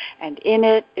 And in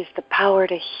it is the power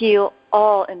to heal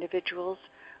all individuals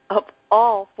of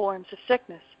all forms of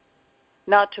sickness.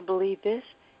 Not to believe this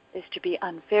is to be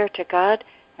unfair to God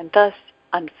and thus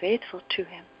unfaithful to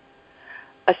him.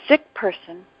 A sick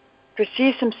person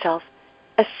perceives himself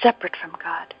as separate from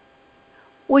God.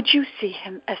 Would you see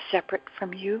him as separate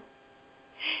from you?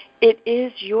 It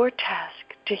is your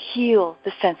task to heal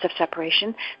the sense of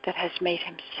separation that has made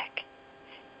him sick.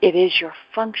 It is your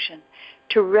function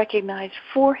to recognize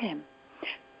for him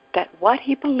that what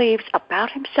he believes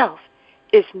about himself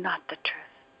is not the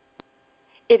truth.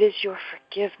 It is your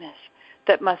forgiveness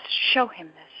that must show him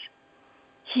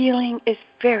this. Healing is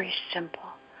very simple.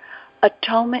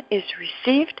 Atonement is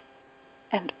received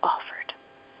and offered.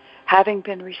 Having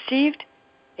been received,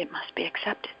 it must be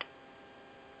accepted.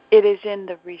 It is in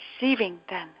the receiving,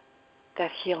 then,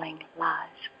 that healing lies.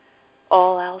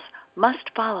 All else must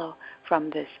follow from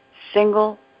this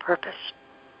single purpose.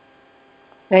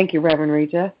 Thank you, Reverend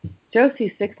Regis.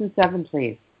 Josie, 6 and 7,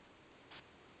 please.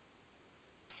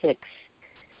 6.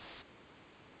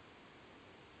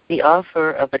 The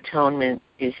offer of atonement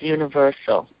is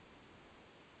universal.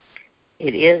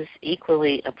 It is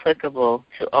equally applicable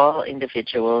to all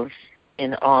individuals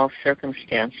in all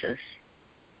circumstances.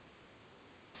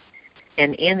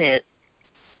 And in it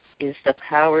is the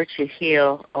power to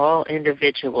heal all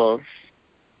individuals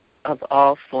of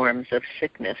all forms of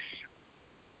sickness.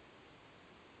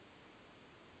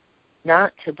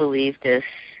 Not to believe this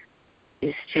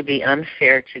is to be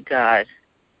unfair to God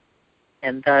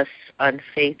and thus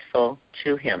unfaithful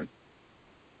to Him.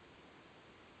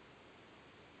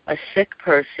 A sick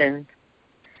person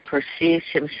perceives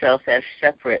himself as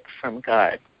separate from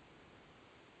God.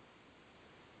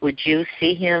 Would you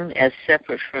see Him as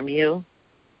separate from you?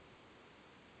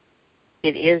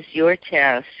 It is your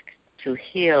task to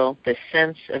heal the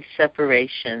sense of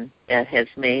separation that has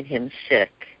made him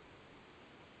sick.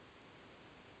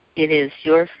 It is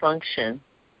your function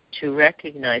to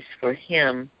recognize for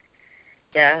him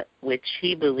that which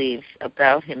he believes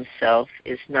about himself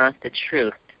is not the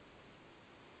truth.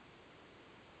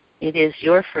 It is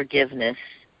your forgiveness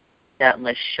that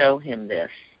must show him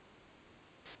this.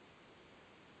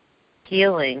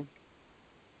 Healing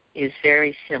is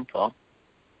very simple.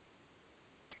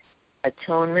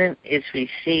 Atonement is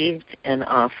received and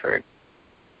offered.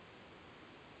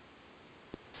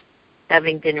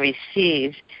 Having been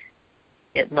received,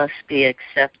 it must be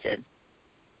accepted.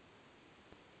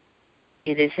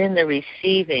 It is in the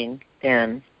receiving,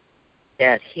 then,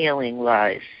 that healing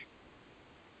lies.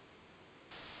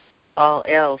 All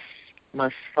else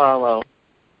must follow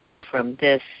from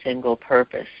this single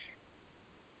purpose.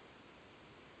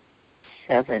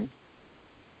 7.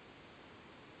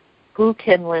 Who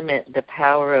can limit the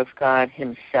power of God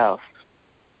Himself?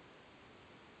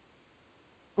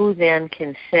 Who then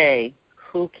can say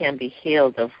who can be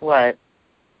healed of what,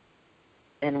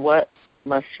 and what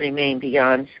must remain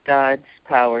beyond God's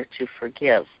power to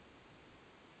forgive?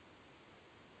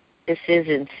 This is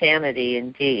insanity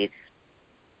indeed.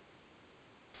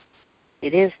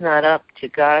 It is not up to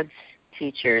God's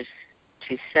teachers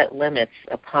to set limits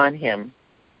upon Him,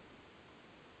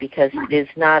 because it is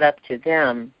not up to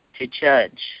them to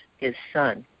judge His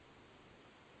Son.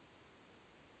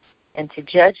 And to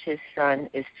judge His Son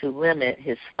is to limit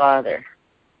His Father.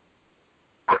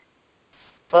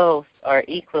 Both are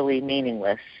equally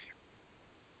meaningless.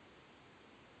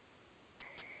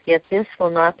 Yet this will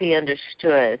not be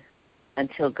understood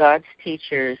until God's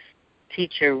teacher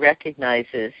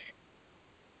recognizes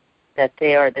that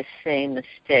they are the same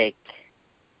mistake.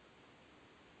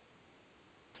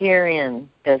 Herein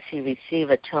does He receive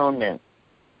atonement,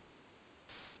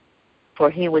 for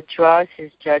He withdraws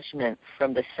His judgment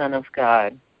from the Son of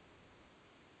God,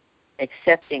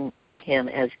 accepting Him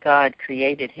as God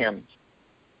created Him.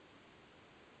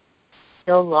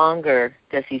 No longer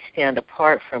does He stand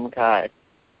apart from God,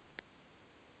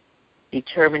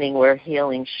 determining where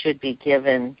healing should be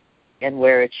given and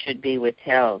where it should be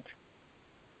withheld.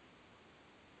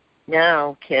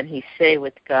 Now can He say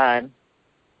with God,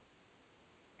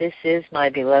 "This is my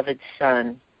beloved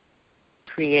Son,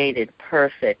 created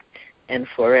perfect and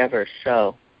forever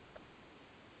so."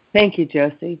 Thank you,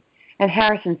 Josie. And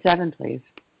Harrison, 7, please.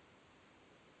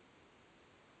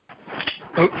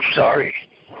 Oops, sorry.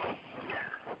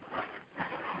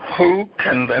 Who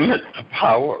can limit the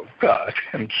power of God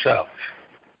Himself?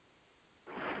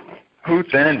 Who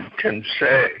then can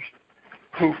say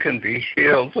who can be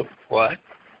healed of what,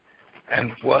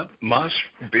 and what must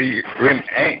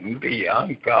remain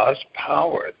beyond God's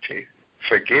power to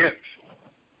forgive?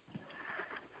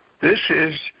 This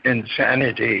is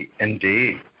insanity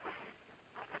indeed.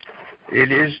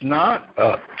 It is not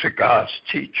up to God's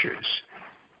teachers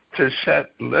to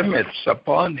set limits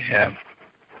upon Him,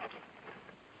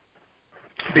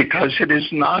 because it is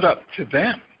not up to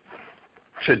them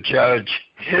to judge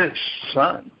His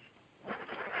Son.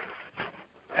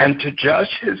 And to judge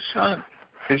His Son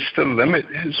is to limit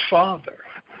His Father.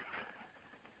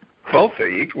 Both are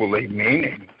equally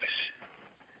meaningless.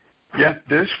 Yet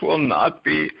this will not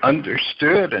be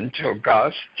understood until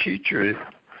God's teacher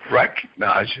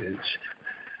recognizes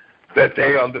that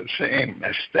they are the same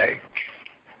mistake.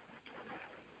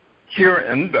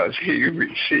 Herein does He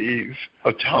receive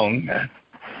atonement,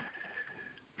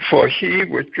 for He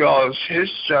withdraws His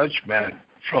judgment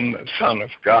from the Son of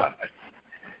God,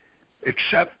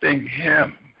 accepting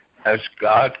Him as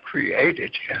God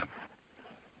created Him.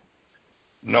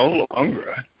 No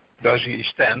longer does He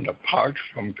stand apart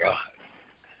from God,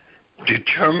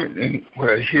 determining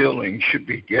where healing should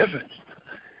be given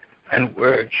and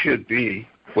where it should be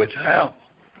withheld.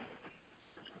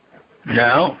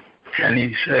 Now can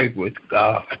He say with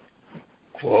God,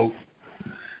 quote,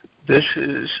 "This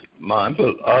is my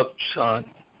beloved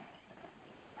Son,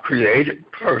 created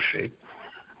perfect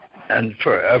and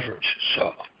forever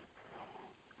so."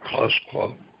 Close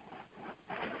quote.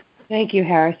 Thank you,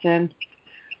 Harrison.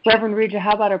 Reverend Regia,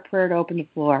 how about a prayer to open the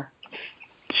floor?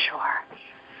 Sure.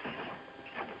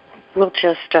 We'll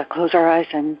just close our eyes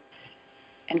and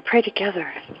pray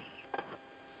together.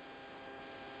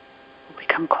 We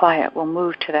become quiet, we'll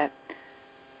move to that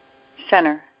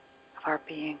center of our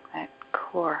being, that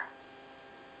core.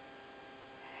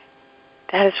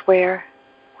 That is where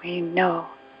we know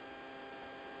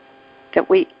that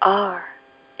we are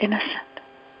innocent.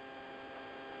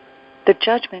 The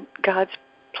judgment God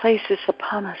places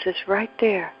upon us is right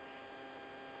there.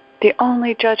 The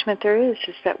only judgment there is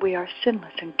that we are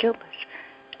sinless and guiltless.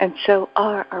 And so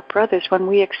are our brothers. When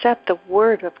we accept the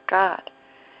Word of God,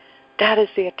 that is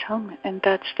the atonement, and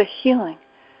that's the healing.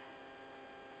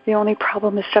 The only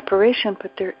problem is separation,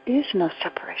 but there is no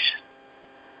separation.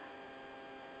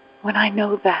 When I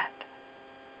know that,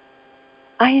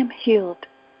 I am healed,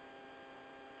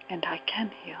 and I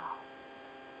can heal.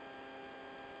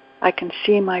 I can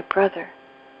see my brother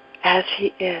as he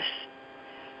is.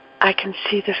 I can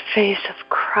see the face of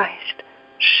Christ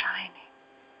shining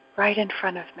right in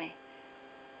front of me.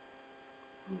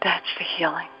 And that's the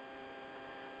healing.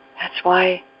 That's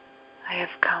why I have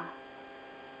come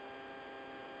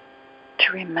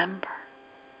to remember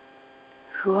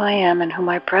who I am and who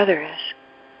my brother is.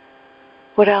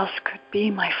 What else could be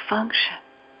my function?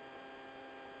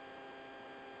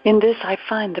 In this I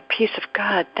find the peace of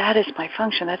God. That is my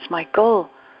function. That's my goal.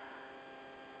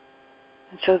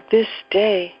 And so this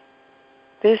day,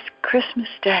 this Christmas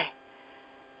day,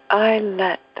 I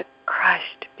let the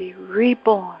Christ be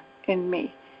reborn in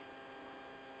me.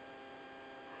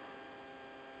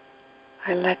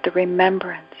 I let the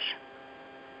remembrance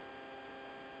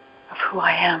of who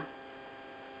I am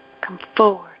come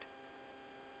forward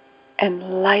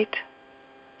and light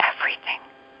everything.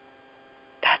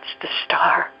 That's the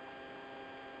star,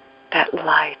 that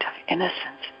light of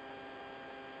innocence.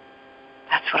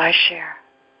 That's what I share.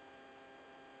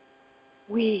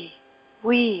 We,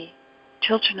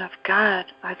 children of God,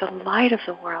 are the light of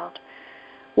the world.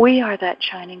 We are that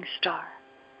shining star.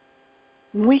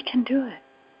 We can do it.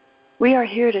 We are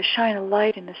here to shine a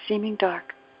light in the seeming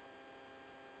dark.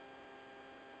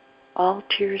 All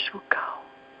tears will go,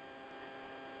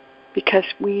 because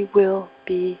we will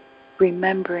be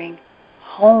remembering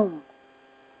home,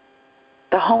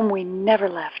 the home we never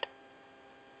left.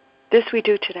 This we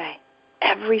do today.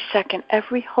 Every second,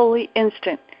 every holy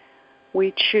instant,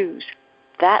 we choose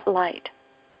that light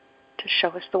to show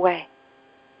us the way.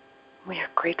 We are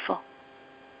grateful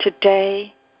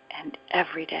today and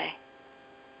every day.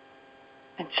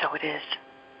 And so it is.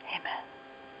 Amen.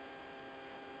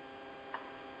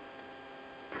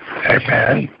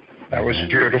 Amen. That was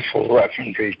beautiful,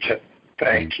 Reverend Rita.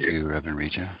 Thank you. Reverend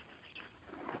Rita.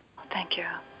 Thank you.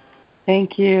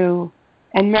 Thank you.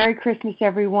 And Merry Christmas,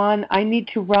 everyone. I need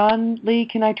to run. Lee,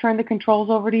 can I turn the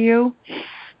controls over to you?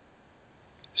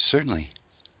 Certainly.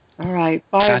 All right.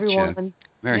 Bye, Gotcha. everyone.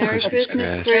 Merry Christmas,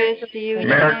 Chris. See you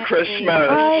Merry next Christmas. week.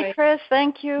 Bye, Chris.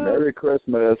 Thank you. Merry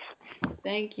Christmas.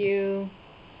 Thank you.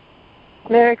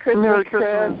 Merry Christmas, Merry Chris.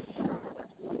 Christmas.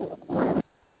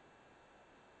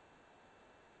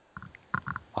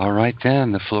 All right,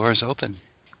 then. The floor is open.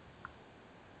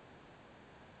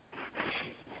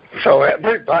 So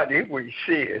everybody we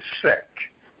see is sick.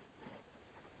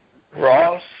 We're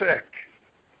all sick.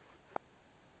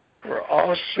 We're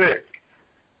all sick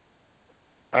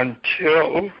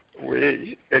until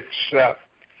we accept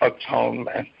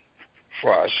atonement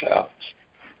for ourselves.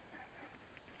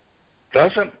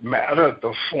 Doesn't matter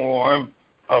the form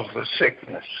of the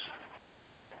sickness.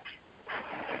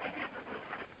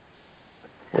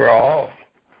 We're all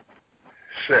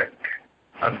sick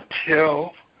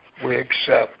until we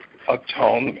accept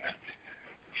atonement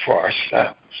for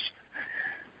ourselves.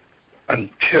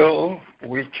 Until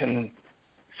we can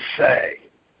say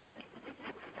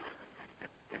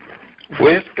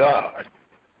with God,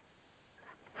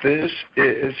 this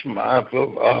is my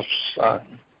beloved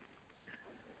Son,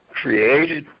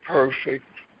 created perfect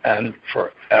and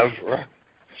forever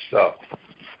so.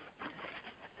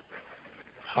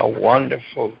 How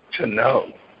wonderful to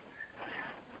know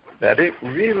that it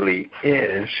really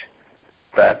is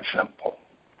that simple.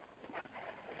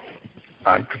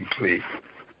 I'm complete.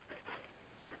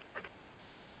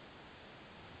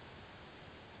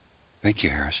 Thank you,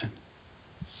 Harrison.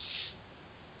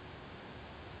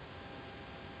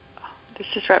 This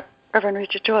is Reverend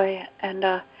Rita Joy,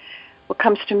 and what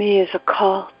comes to me is a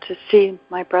call to see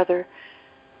my brother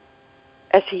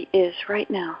as he is right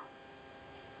now.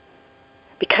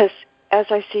 Because as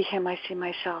I see him, I see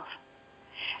myself.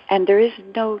 And there is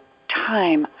no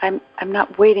time. I'm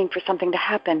not waiting for something to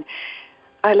happen.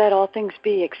 I let all things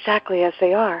be exactly as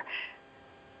they are.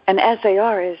 And as they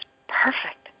are is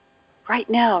perfect. Right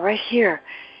now, right here.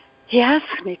 He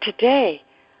asks me today,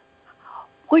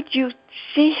 would you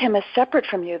see him as separate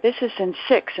from you? This is in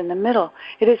 6, in the middle.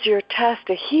 It is your task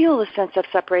to heal the sense of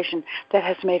separation that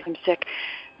has made him sick.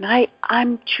 And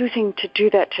I'm choosing to do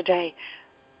that today,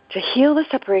 to heal the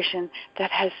separation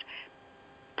that has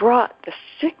brought the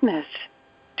sickness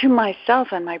to myself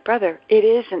and my brother. It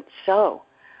isn't so.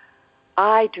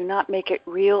 I do not make it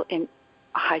real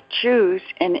I choose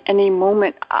in any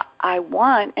moment I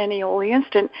want, any holy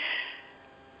instant,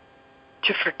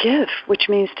 to forgive, which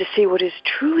means to see what is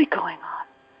truly going on,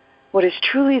 what is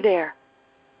truly there.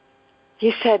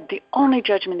 He said the only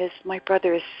judgment is my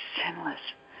brother is sinless.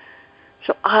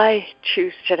 So I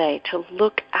choose today to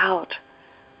look out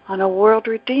on a world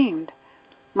redeemed.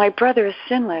 My brother is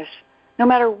sinless, no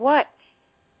matter what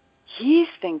he's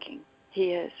thinking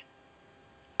he is.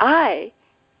 I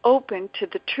open to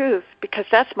the truth because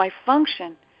that's my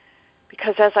function.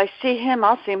 Because as I see him,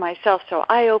 I'll see myself. So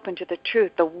I open to the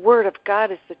truth. The Word of God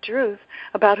is the truth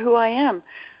about who I am.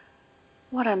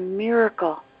 What a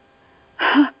miracle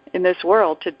in this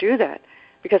world to do that.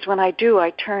 Because when I do,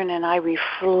 I turn and I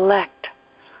reflect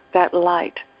that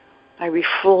light. I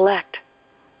reflect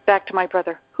back to my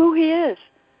brother who he is.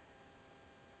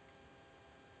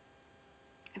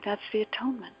 And that's the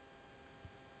atonement.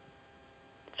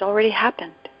 It's already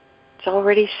happened. It's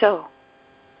already so.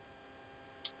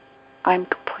 I'm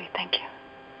complete. Thank you.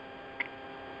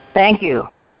 Thank you,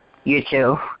 you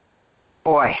two.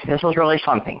 Boy, this was really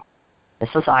something. This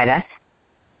is Ida.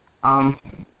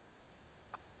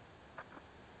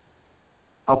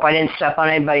 Hope I didn't step on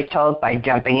anybody's toes by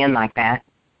jumping in like that.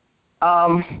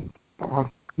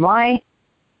 My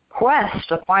quest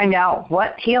to find out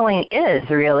what healing is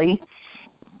really,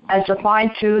 as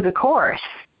defined through the Course.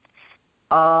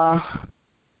 I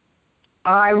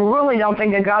really don't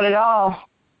think I got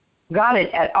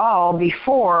it at all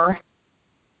before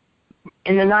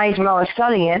in the 90s when I was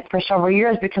studying it for several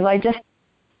years, because I just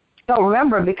don't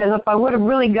remember, because if I would have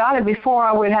really got it before,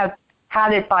 I would have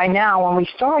had it by now when we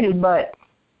started, but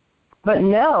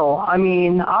no. I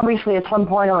mean, obviously at some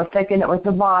point I was thinking it was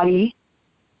the body.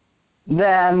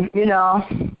 Then,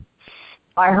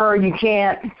 I heard you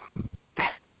can't,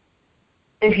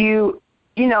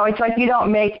 it's like you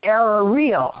don't make error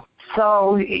real.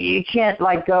 So you can't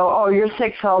go, oh, you're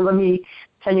sick, so let me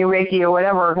send you Reiki or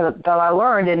whatever that I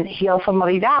learned and heal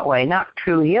somebody that way. Not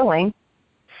true healing.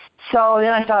 So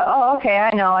then I thought, oh, okay,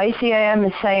 I know. ACIM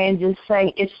is saying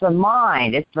it's the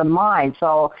mind. It's the mind.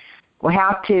 So we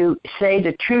have to say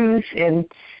the truth and,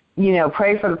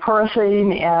 pray for the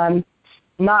person and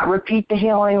not repeat the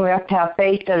healing. We have to have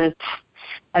faith that it's,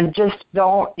 and just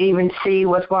don't even see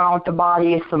what's going on with the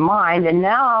body. It's the mind. And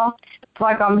now it's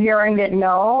like I'm hearing that,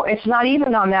 no, it's not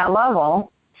even on that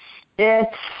level.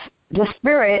 It's the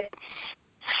spirit,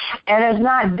 and it's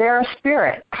not their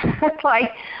spirit. It's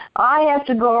like I have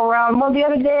to go around. Well, the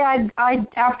other day, I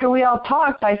after we all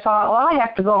talked, I thought, well, I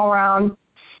have to go around.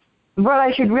 What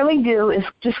I should really do is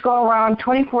just go around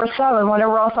 24/7,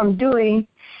 whatever else I'm doing,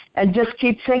 and just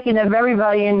keep thinking of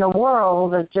everybody in the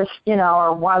world as just,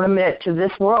 or why limit it to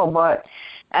this world,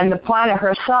 and the planet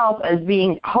herself as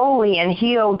being holy and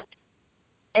healed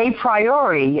a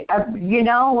priori,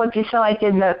 what you said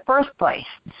in the first place.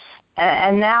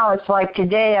 And now it's like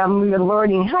today I'm even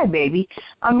learning, hi baby,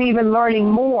 I'm even learning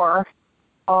more,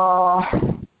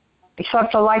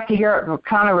 except I like to hear it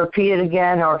kind of repeated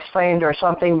again or explained or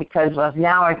something, because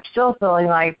now I'm still feeling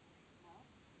like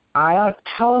I don't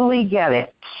totally get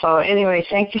it. So anyway,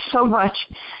 thank you so much,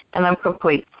 and I'm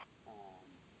complete.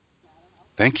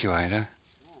 Thank you, Ida.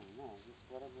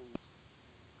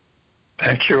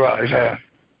 Thank you, Ida.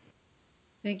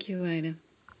 Thank you, Ida.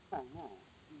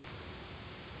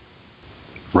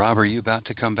 Rob, are you about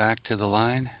to come back to the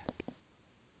line?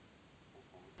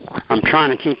 I'm trying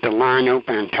to keep the line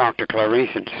open and talk to Clarice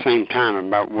at the same time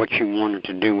about what you wanted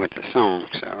to do with the song.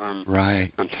 So I'm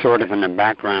sort of in the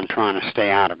background trying to stay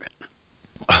out of it.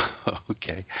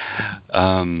 Okay.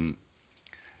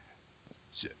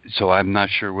 So I'm not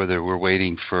sure whether we're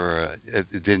waiting for.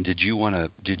 Then did you want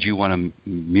to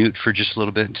mute for just a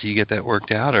little bit until you get that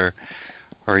worked out, or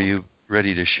are you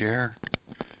ready to share?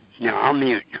 No, I'll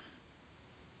mute.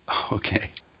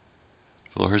 Okay.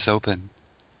 Floor is open.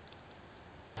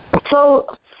 So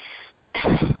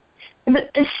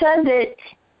it said that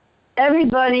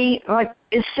everybody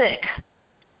is sick,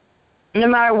 no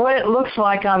matter what it looks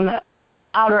like on the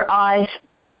outer eyes,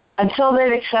 until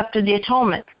they've accepted the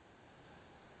atonement.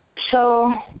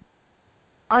 So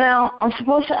now I'm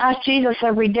supposed to ask Jesus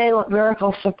every day what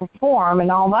miracles to perform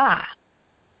and all that.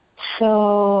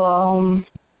 So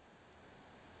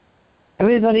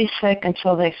everybody's sick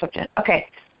until they accept it. Okay.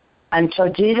 And so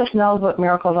Jesus knows what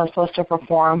miracles I'm supposed to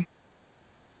perform.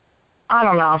 I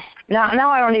don't know.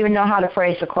 Now I don't even know how to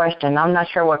phrase the question. I'm not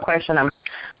sure what question I'm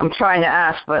trying to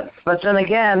ask, but then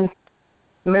again,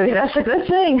 maybe that's a good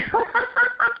thing.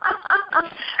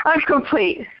 I'm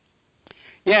complete.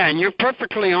 Yeah, and you're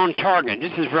perfectly on target.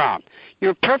 This is Rob.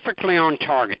 You're perfectly on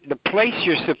target. The place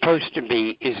you're supposed to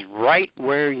be is right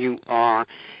where you are,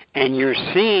 and you're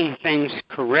seeing things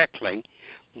correctly,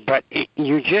 but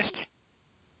you just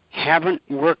haven't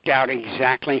worked out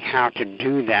exactly how to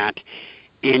do that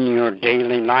in your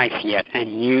daily life yet,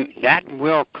 and that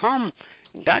will come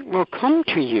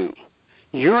to you.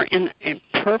 You're in a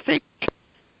perfect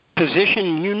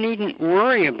position. You needn't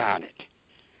worry about it.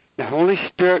 The Holy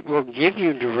Spirit will give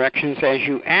you directions as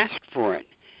you ask for it,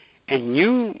 and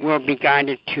you will be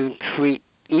guided to treat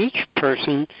each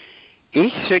person,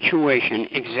 each situation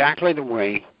exactly the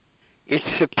way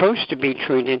it's supposed to be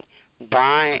treated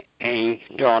by a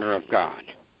daughter of God.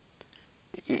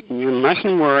 You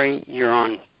mustn't worry. You're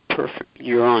on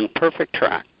perfect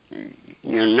track.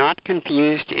 You're not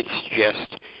confused. It's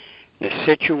just the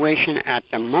situation at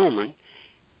the moment,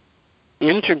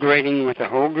 integrating with a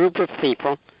whole group of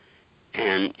people,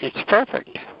 and it's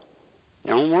perfect.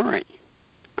 Don't worry.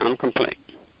 I'm complete.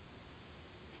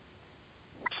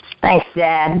 Thanks,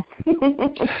 Dad.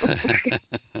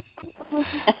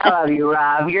 I love you,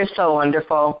 Rob. You're so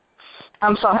wonderful.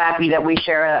 I'm so happy that we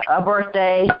share a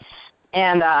birthday.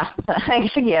 And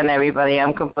thanks again, everybody.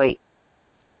 I'm complete.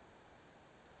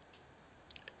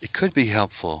 It could be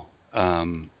helpful.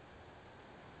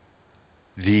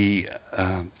 The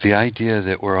idea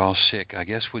that we're all sick, I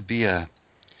guess, would be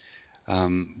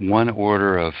one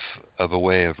order of a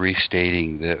way of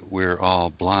restating that we're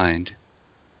all blind,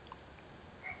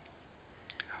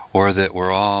 or that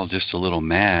we're all just a little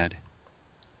mad.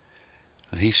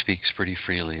 He speaks pretty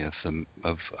freely of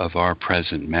our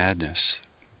present madness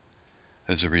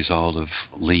as a result of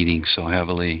leaning so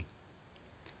heavily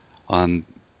on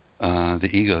the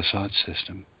ego thought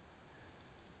system,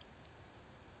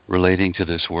 relating to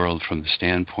this world from the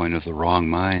standpoint of the wrong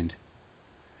mind.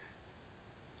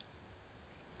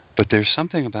 But there's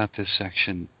something about this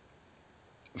section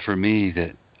for me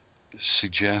that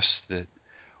suggests that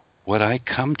what I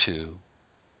come to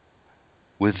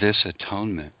with this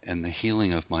atonement and the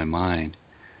healing of my mind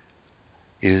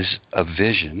is a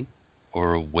vision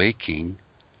or a waking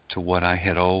to what I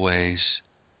had always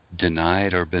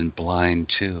denied or been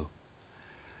blind to.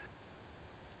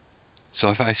 So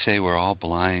if I say we're all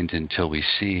blind until we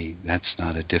see, that's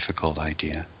not a difficult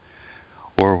idea.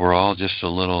 Or we're all just a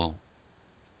little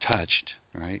touched,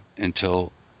 right,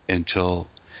 until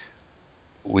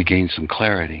we gain some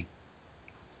clarity.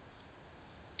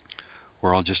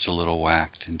 We're all just a little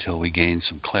whacked until we gain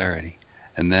some clarity.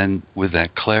 And then with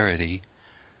that clarity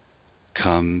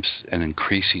comes an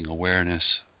increasing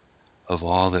awareness of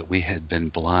all that we had been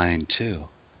blind to.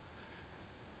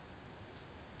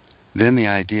 Then the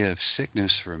idea of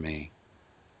sickness for me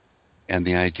and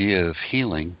the idea of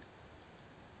healing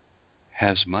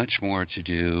has much more to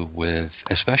do with,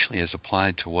 especially as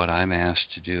applied to what I'm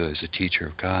asked to do as a teacher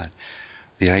of God,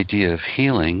 the idea of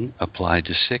healing applied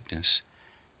to sickness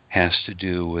has to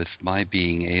do with my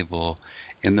being able,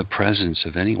 in the presence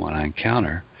of anyone I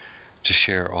encounter, to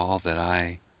share all that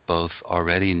I both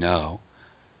already know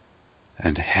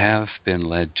and have been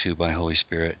led to by Holy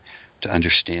Spirit to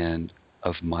understand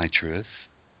of my truth,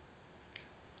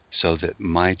 so that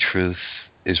my truth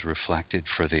is reflected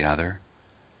for the other,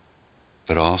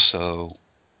 but also,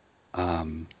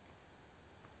 well,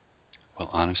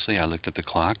 honestly, I looked at the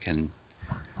clock and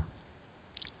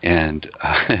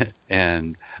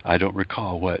and I don't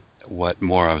recall what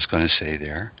more I was going to say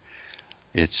there.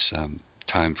 It's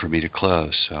time for me to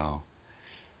close, so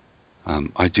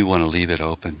I do want to leave it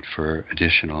open for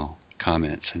additional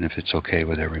comments, and if it's okay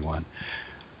with everyone,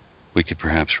 we could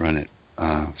perhaps run it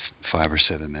 5 or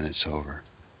 7 minutes over,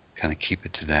 kind of keep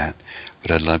it to that.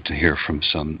 But I'd love to hear from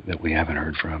some that we haven't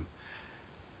heard from.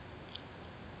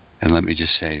 And let me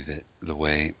just say that the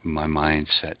way my mind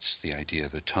sets the idea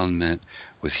of atonement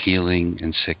with healing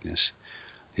and sickness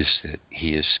is that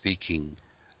he is speaking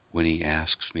when he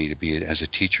asks me to be, as a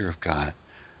teacher of God,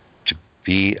 to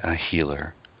be a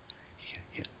healer.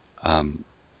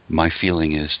 My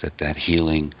feeling is that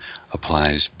healing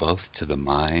applies both to the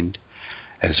mind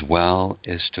as well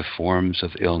as to forms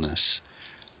of illness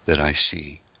that I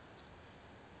see,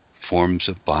 forms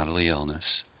of bodily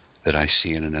illness that I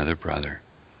see in another brother.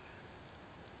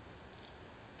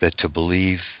 That to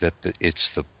believe that it's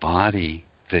the body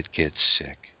that gets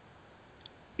sick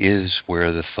is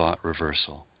where the thought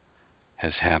reversal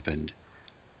has happened,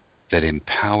 that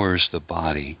empowers the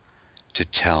body to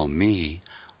tell me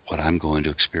what I'm going to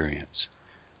experience.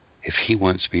 If he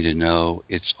wants me to know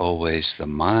it's always the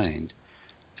mind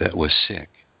that was sick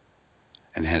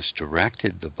and has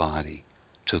directed the body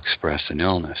to express an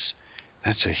illness,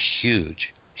 that's a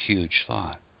huge, huge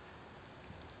thought.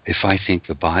 If I think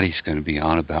the body's going to be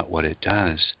on about what it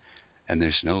does and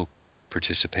there's no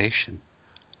participation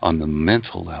on the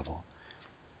mental level,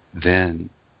 then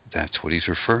that's what he's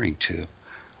referring to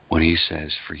when he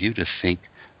says for you to think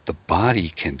the body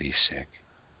can be sick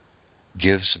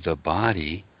gives the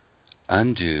body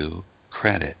undue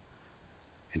credit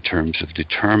in terms of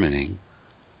determining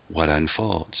what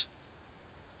unfolds.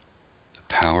 The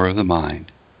power of the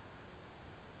mind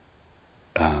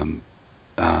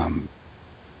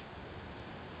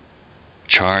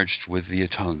charged with the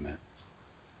atonement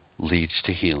leads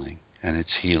to healing, and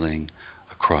it's healing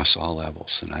across all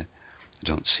levels, and I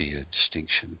don't see a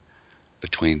distinction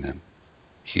between them.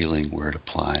 Healing, where it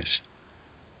applies,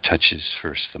 touches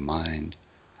first the mind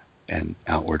and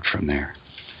outward from there.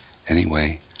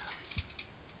 Anyway,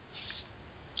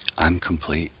 I'm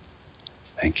complete.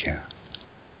 Thank you.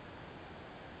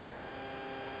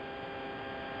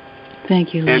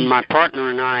 Thank you. And my partner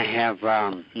and I have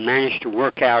managed to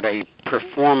work out a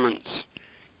performance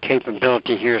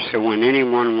capability here, so when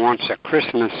anyone wants a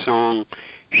Christmas song,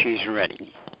 she's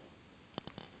ready.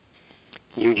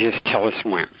 You just tell us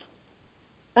when.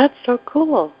 That's so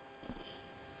cool.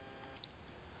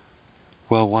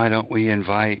 Well, why don't we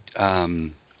invite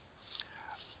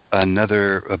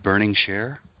another burning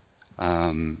share?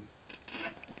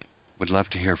 Would love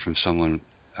to hear from someone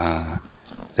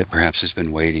that perhaps has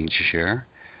been waiting to share,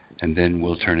 and then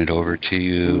we'll turn it over to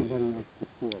you,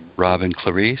 Rob and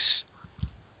Clarice,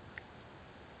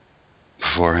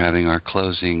 before having our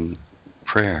closing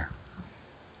prayer.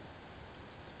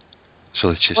 So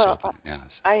let's just open it now.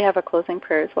 I have a closing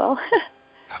prayer as well.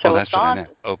 So that's what I meant.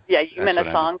 Oh, yeah, you meant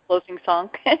a song, closing song.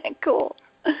 Cool.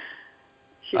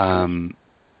 I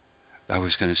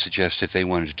was going to suggest if they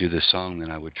wanted to do the song,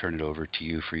 then I would turn it over to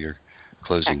you for your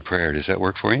closing prayer. Does that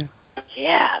work for you?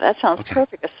 Yeah, that sounds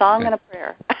perfect. A song and a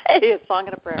prayer. A song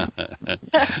and a prayer.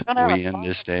 We end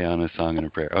this day on a song and a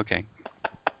prayer. Okay.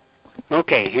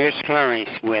 Okay, here's Clarice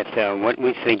with what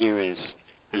we figure is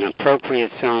an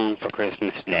appropriate song for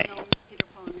Christmas Day.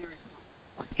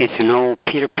 It's an old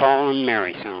Peter, Paul, and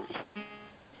Mary song.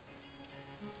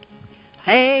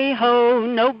 Hey ho,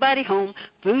 nobody home,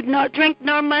 food nor drink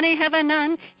nor money have I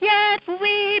none, yet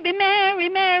we be merry,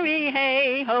 merry.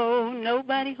 Hey ho,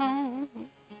 nobody home.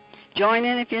 Join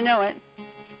in if you know it.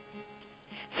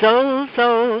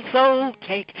 Soul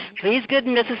cake, please good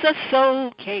missus, a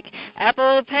soul cake.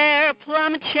 Apple, pear,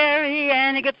 plum, and cherry,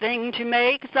 any good thing to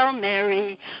make us all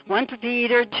merry. 1 for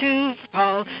Peter, 2 for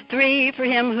Paul, 3 for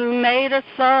him who made us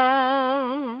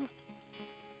all.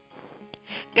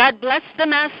 God bless the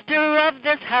master of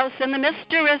this house and the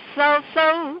mistress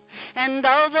also, and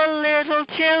all the little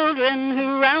children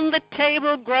who round the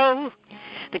table grow.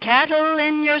 The cattle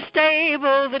in your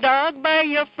stable, the dog by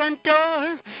your front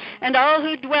door, and all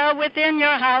who dwell within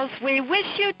your house, we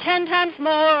wish you 10 times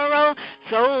more.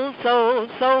 Oh,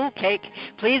 soul cake,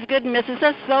 please good missus,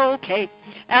 a soul cake.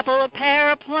 Apple, a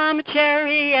pear, a plum, a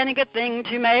cherry, any good thing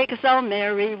to make us all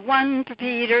merry. 1 for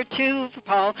Peter, 2 for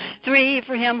Paul, 3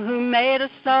 for him who made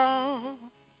us all.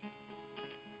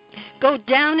 Go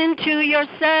down into your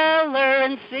cellar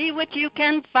and see what you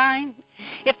can find.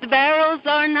 If the barrels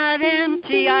are not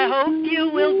empty, I hope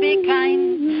you will be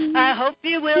kind. I hope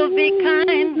you will be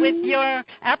kind with your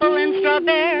apple and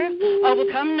strawberry. Or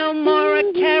will come no more a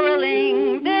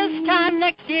caroling this time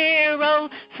next year. Oh,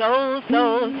 soul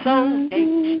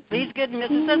cake, please good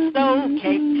missus, a soul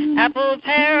cake. Apple,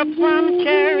 pear, plum,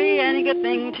 cherry, any good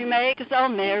thing to make us all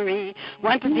merry.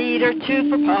 1 for Peter, 2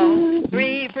 for Paul,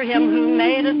 3 for him who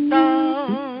made us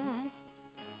all.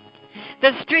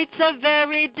 The streets are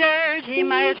very dirty,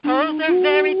 my clothes are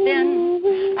very thin.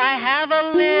 I have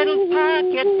a little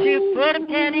pocket to put a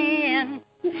penny in.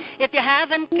 If you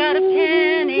haven't got a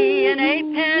penny, an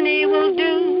 8-penny will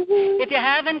do. If you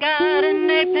haven't got an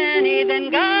 8-penny, then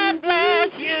God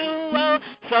bless you. Oh,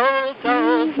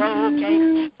 soul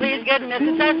cake, please get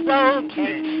Mrs. a soul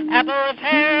cake. Apple,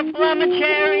 pear, plum, and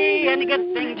cherry, any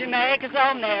good thing to make us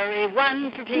all merry.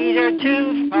 1 for Peter,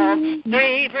 2 for Paul,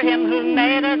 3 for him who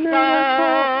made us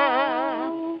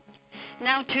all.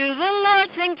 Now to the Lord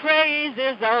sing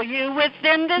praises, all you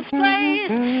within this place,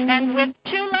 and with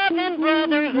true love and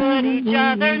brotherhood each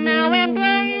other now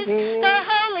embrace the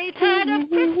holy tide of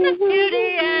Christmas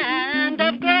beauty and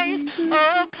of grace.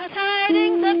 Oh,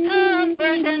 tidings of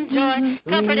comfort and joy,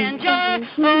 comfort and joy.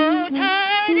 Oh,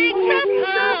 tidings of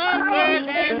comfort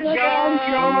and joy.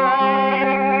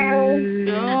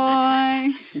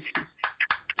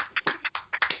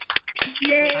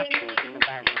 Yay!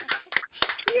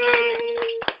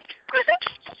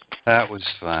 That was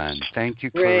fun. Thank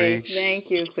you, Great. Clarice. Thank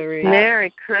you, Clarice.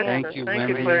 Merry Christmas. Thank you,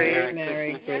 women. Clarice.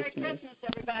 Merry Christmas,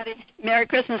 everybody. Merry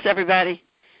Christmas, everybody.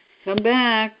 Come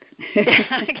back.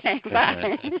 Okay,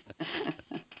 bye.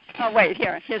 Oh, wait,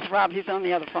 here's Rob. He's on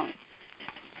the other phone.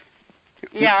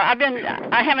 Yeah,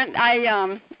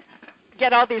 I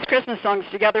get all these Christmas songs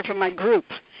together from my group,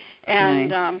 and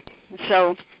nice.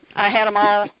 So I had them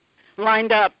all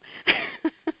lined up.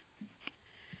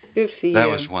 Good for you. That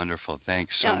was wonderful.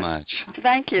 Thanks so much.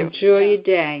 Thank you. Enjoy your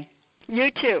day. You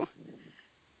too.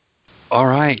 All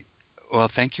right. Well,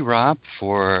 thank you, Rob,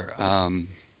 for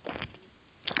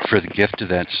the gift of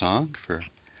that song, for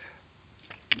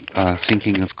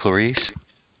thinking of Clarice.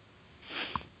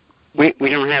 We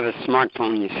don't have a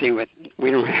smartphone, you see.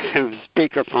 We don't have a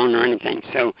speakerphone or anything.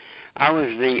 So I was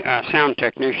the sound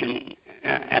technician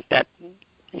at that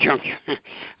juncture.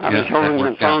 I was holding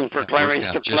the phone for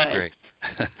Clarice to play. Great.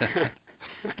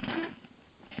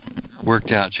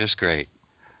 Worked out just great.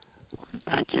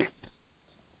 Thank you.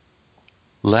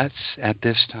 Let's, at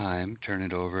this time, turn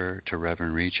it over to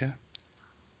Reverend Rija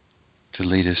to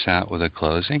lead us out with a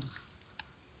closing.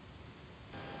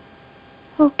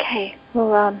 Okay.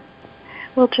 Well,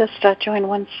 we'll just join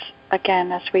once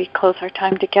again as we close our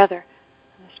time together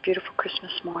on this beautiful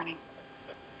Christmas morning.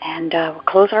 And we'll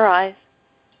close our eyes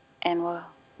and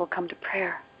we'll come to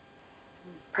prayer.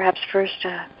 Perhaps first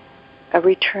a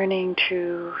returning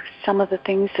to some of the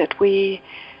things that we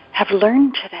have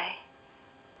learned today.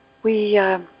 We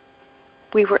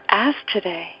were asked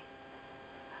today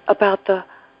about the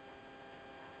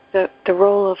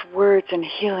role of words in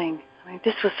healing. I mean,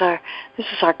 this was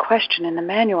our question in the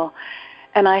manual,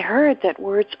 and I heard that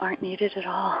words aren't needed at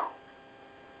all.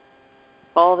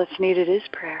 All that's needed is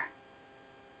prayer,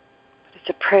 but it's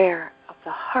a prayer of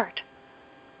the heart.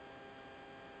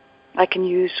 I can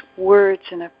use words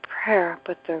in a prayer,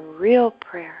 but the real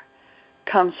prayer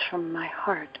comes from my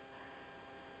heart.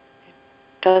 It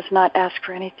does not ask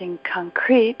for anything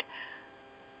concrete.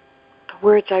 The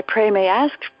words I pray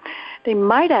they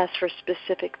might ask for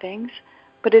specific things,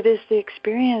 but it is the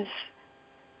experience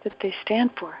that they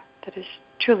stand for that is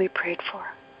truly prayed for.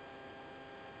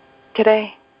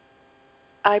 Today,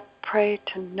 I pray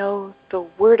to know the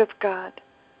Word of God.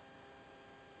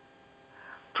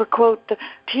 For, quote, the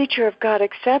teacher of God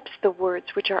accepts the words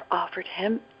which are offered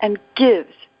him and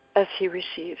gives as he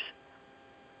receives.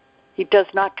 He does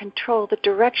not control the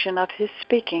direction of his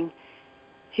speaking.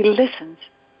 He listens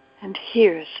and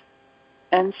hears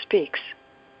and speaks,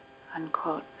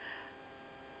 unquote.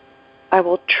 I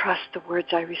will trust the words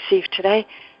I receive today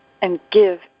and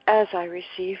give as I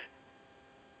receive.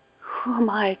 Who am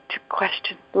I to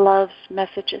question love's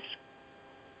messages?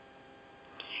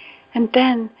 And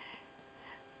then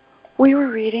we were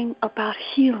reading about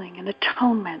healing and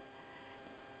atonement.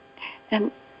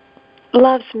 And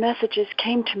love's messages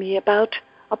came to me about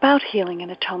healing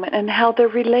and atonement and how they're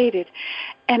related.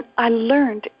 And I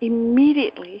learned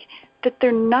immediately that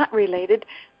they're not related.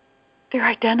 They're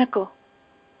identical.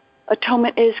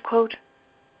 Atonement is, quote,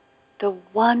 the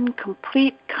one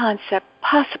complete concept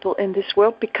possible in this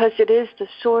world because it is the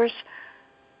source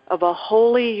of a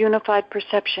wholly unified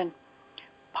perception.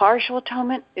 Partial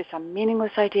atonement is a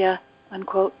meaningless idea,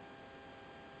 unquote.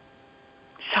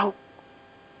 So,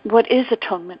 what is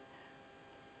atonement?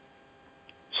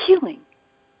 Healing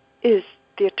is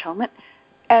the atonement,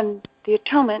 and the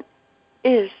atonement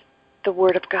is the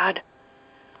Word of God.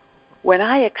 When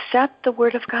I accept the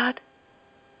Word of God,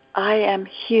 I am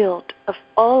healed of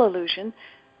all illusion,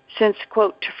 since,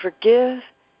 quote, to forgive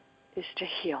is to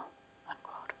heal,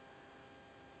 unquote.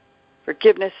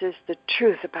 Forgiveness is the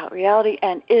truth about reality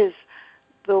and is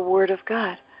the Word of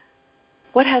God.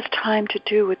 What has time to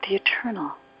do with the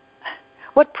eternal?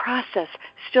 What process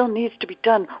still needs to be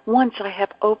done once I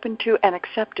have opened to and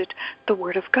accepted the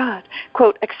Word of God?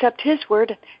 Quote, accept His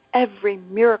Word, every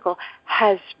miracle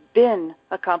has been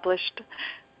accomplished,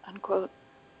 unquote.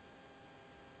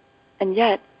 And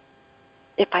yet,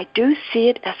 if I do see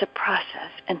it as a process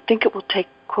and think it will take,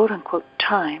 quote unquote,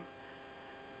 time,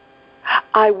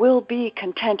 I will be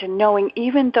content in knowing,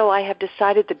 even though I have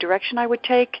decided the direction I would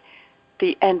take,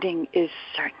 the ending is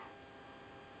certain.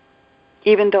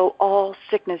 Even though all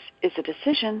sickness is a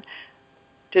decision,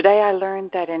 today I learned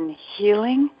that in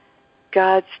healing,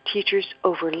 God's teachers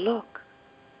overlook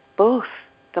both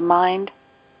the mind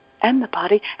and the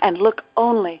body and look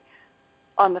only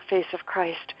on the face of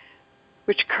Christ,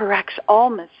 which corrects all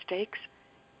mistakes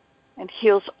and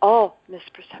heals all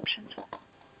misperceptions.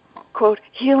 Quote,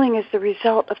 healing is the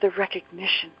result of the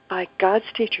recognition by God's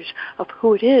teachers of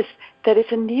who it is that is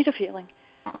in need of healing.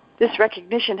 This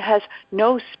recognition has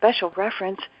no special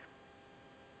reference.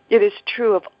 It is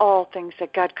true of all things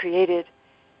that God created.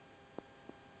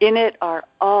 In it are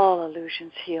all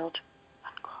illusions healed.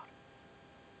 Unquote.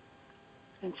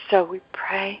 And so we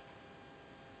pray,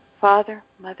 Father,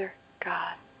 Mother,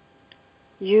 God,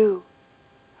 you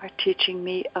are teaching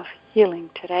me of healing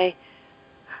today.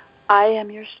 I am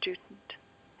your student,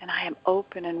 and I am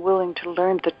open and willing to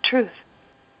learn the truth.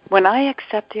 When I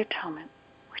accept the atonement,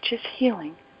 which is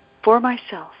healing, for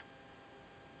myself,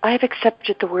 I have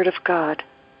accepted the Word of God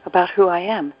about who I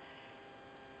am.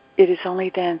 It is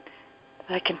only then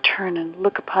that I can turn and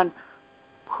look upon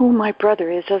who my brother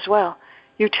is as well.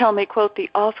 You tell me, quote, the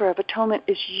offer of atonement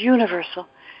is universal.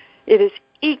 It is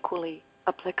equally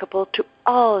applicable to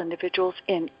all individuals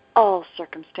in all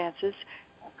circumstances,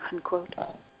 unquote.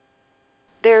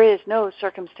 There is no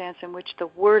circumstance in which the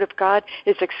Word of God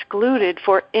is excluded,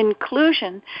 for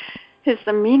inclusion is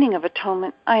the meaning of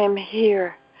atonement. I am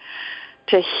here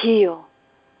to heal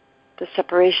the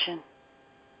separation.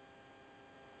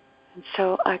 And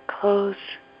so I close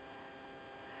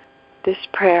this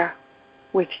prayer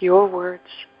with your words.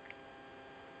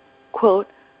 Quote,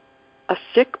 a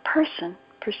sick person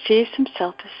perceives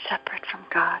himself as separate from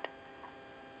God.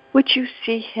 Would you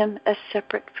see him as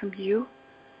separate from you?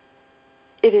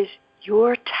 It is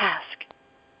your task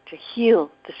to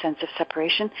heal the sense of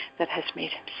separation that has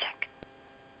made him sick.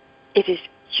 It is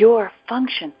your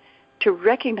function to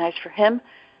recognize for him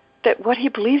that what he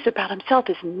believes about himself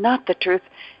is not the truth.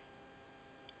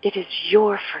 It is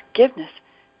your forgiveness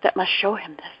that must show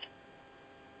him this.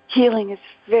 Healing is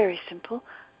very simple.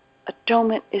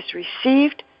 Atonement is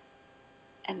received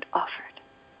and offered.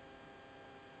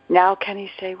 Now can he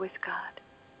say with God,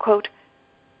 quote,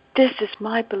 this is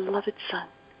my beloved Son,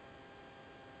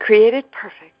 created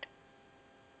perfect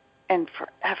and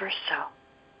forever so,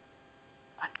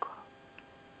 unquote.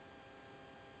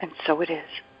 And so it is.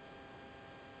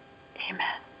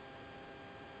 Amen.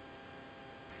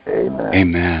 Amen.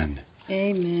 Amen.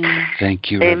 Amen.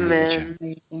 Thank you, Amen.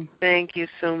 Amen. Thank you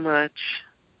so much.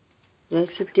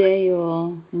 Blessed day, you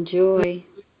all. Enjoy.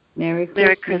 Merry Christmas.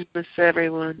 Merry Christmas,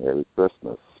 everyone. Merry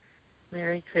Christmas.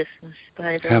 Merry Christmas.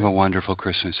 Bye, Have a wonderful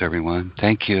Christmas, everyone.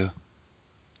 Thank you.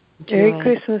 Merry Joy.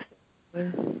 Christmas.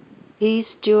 Peace,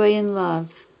 joy, and love.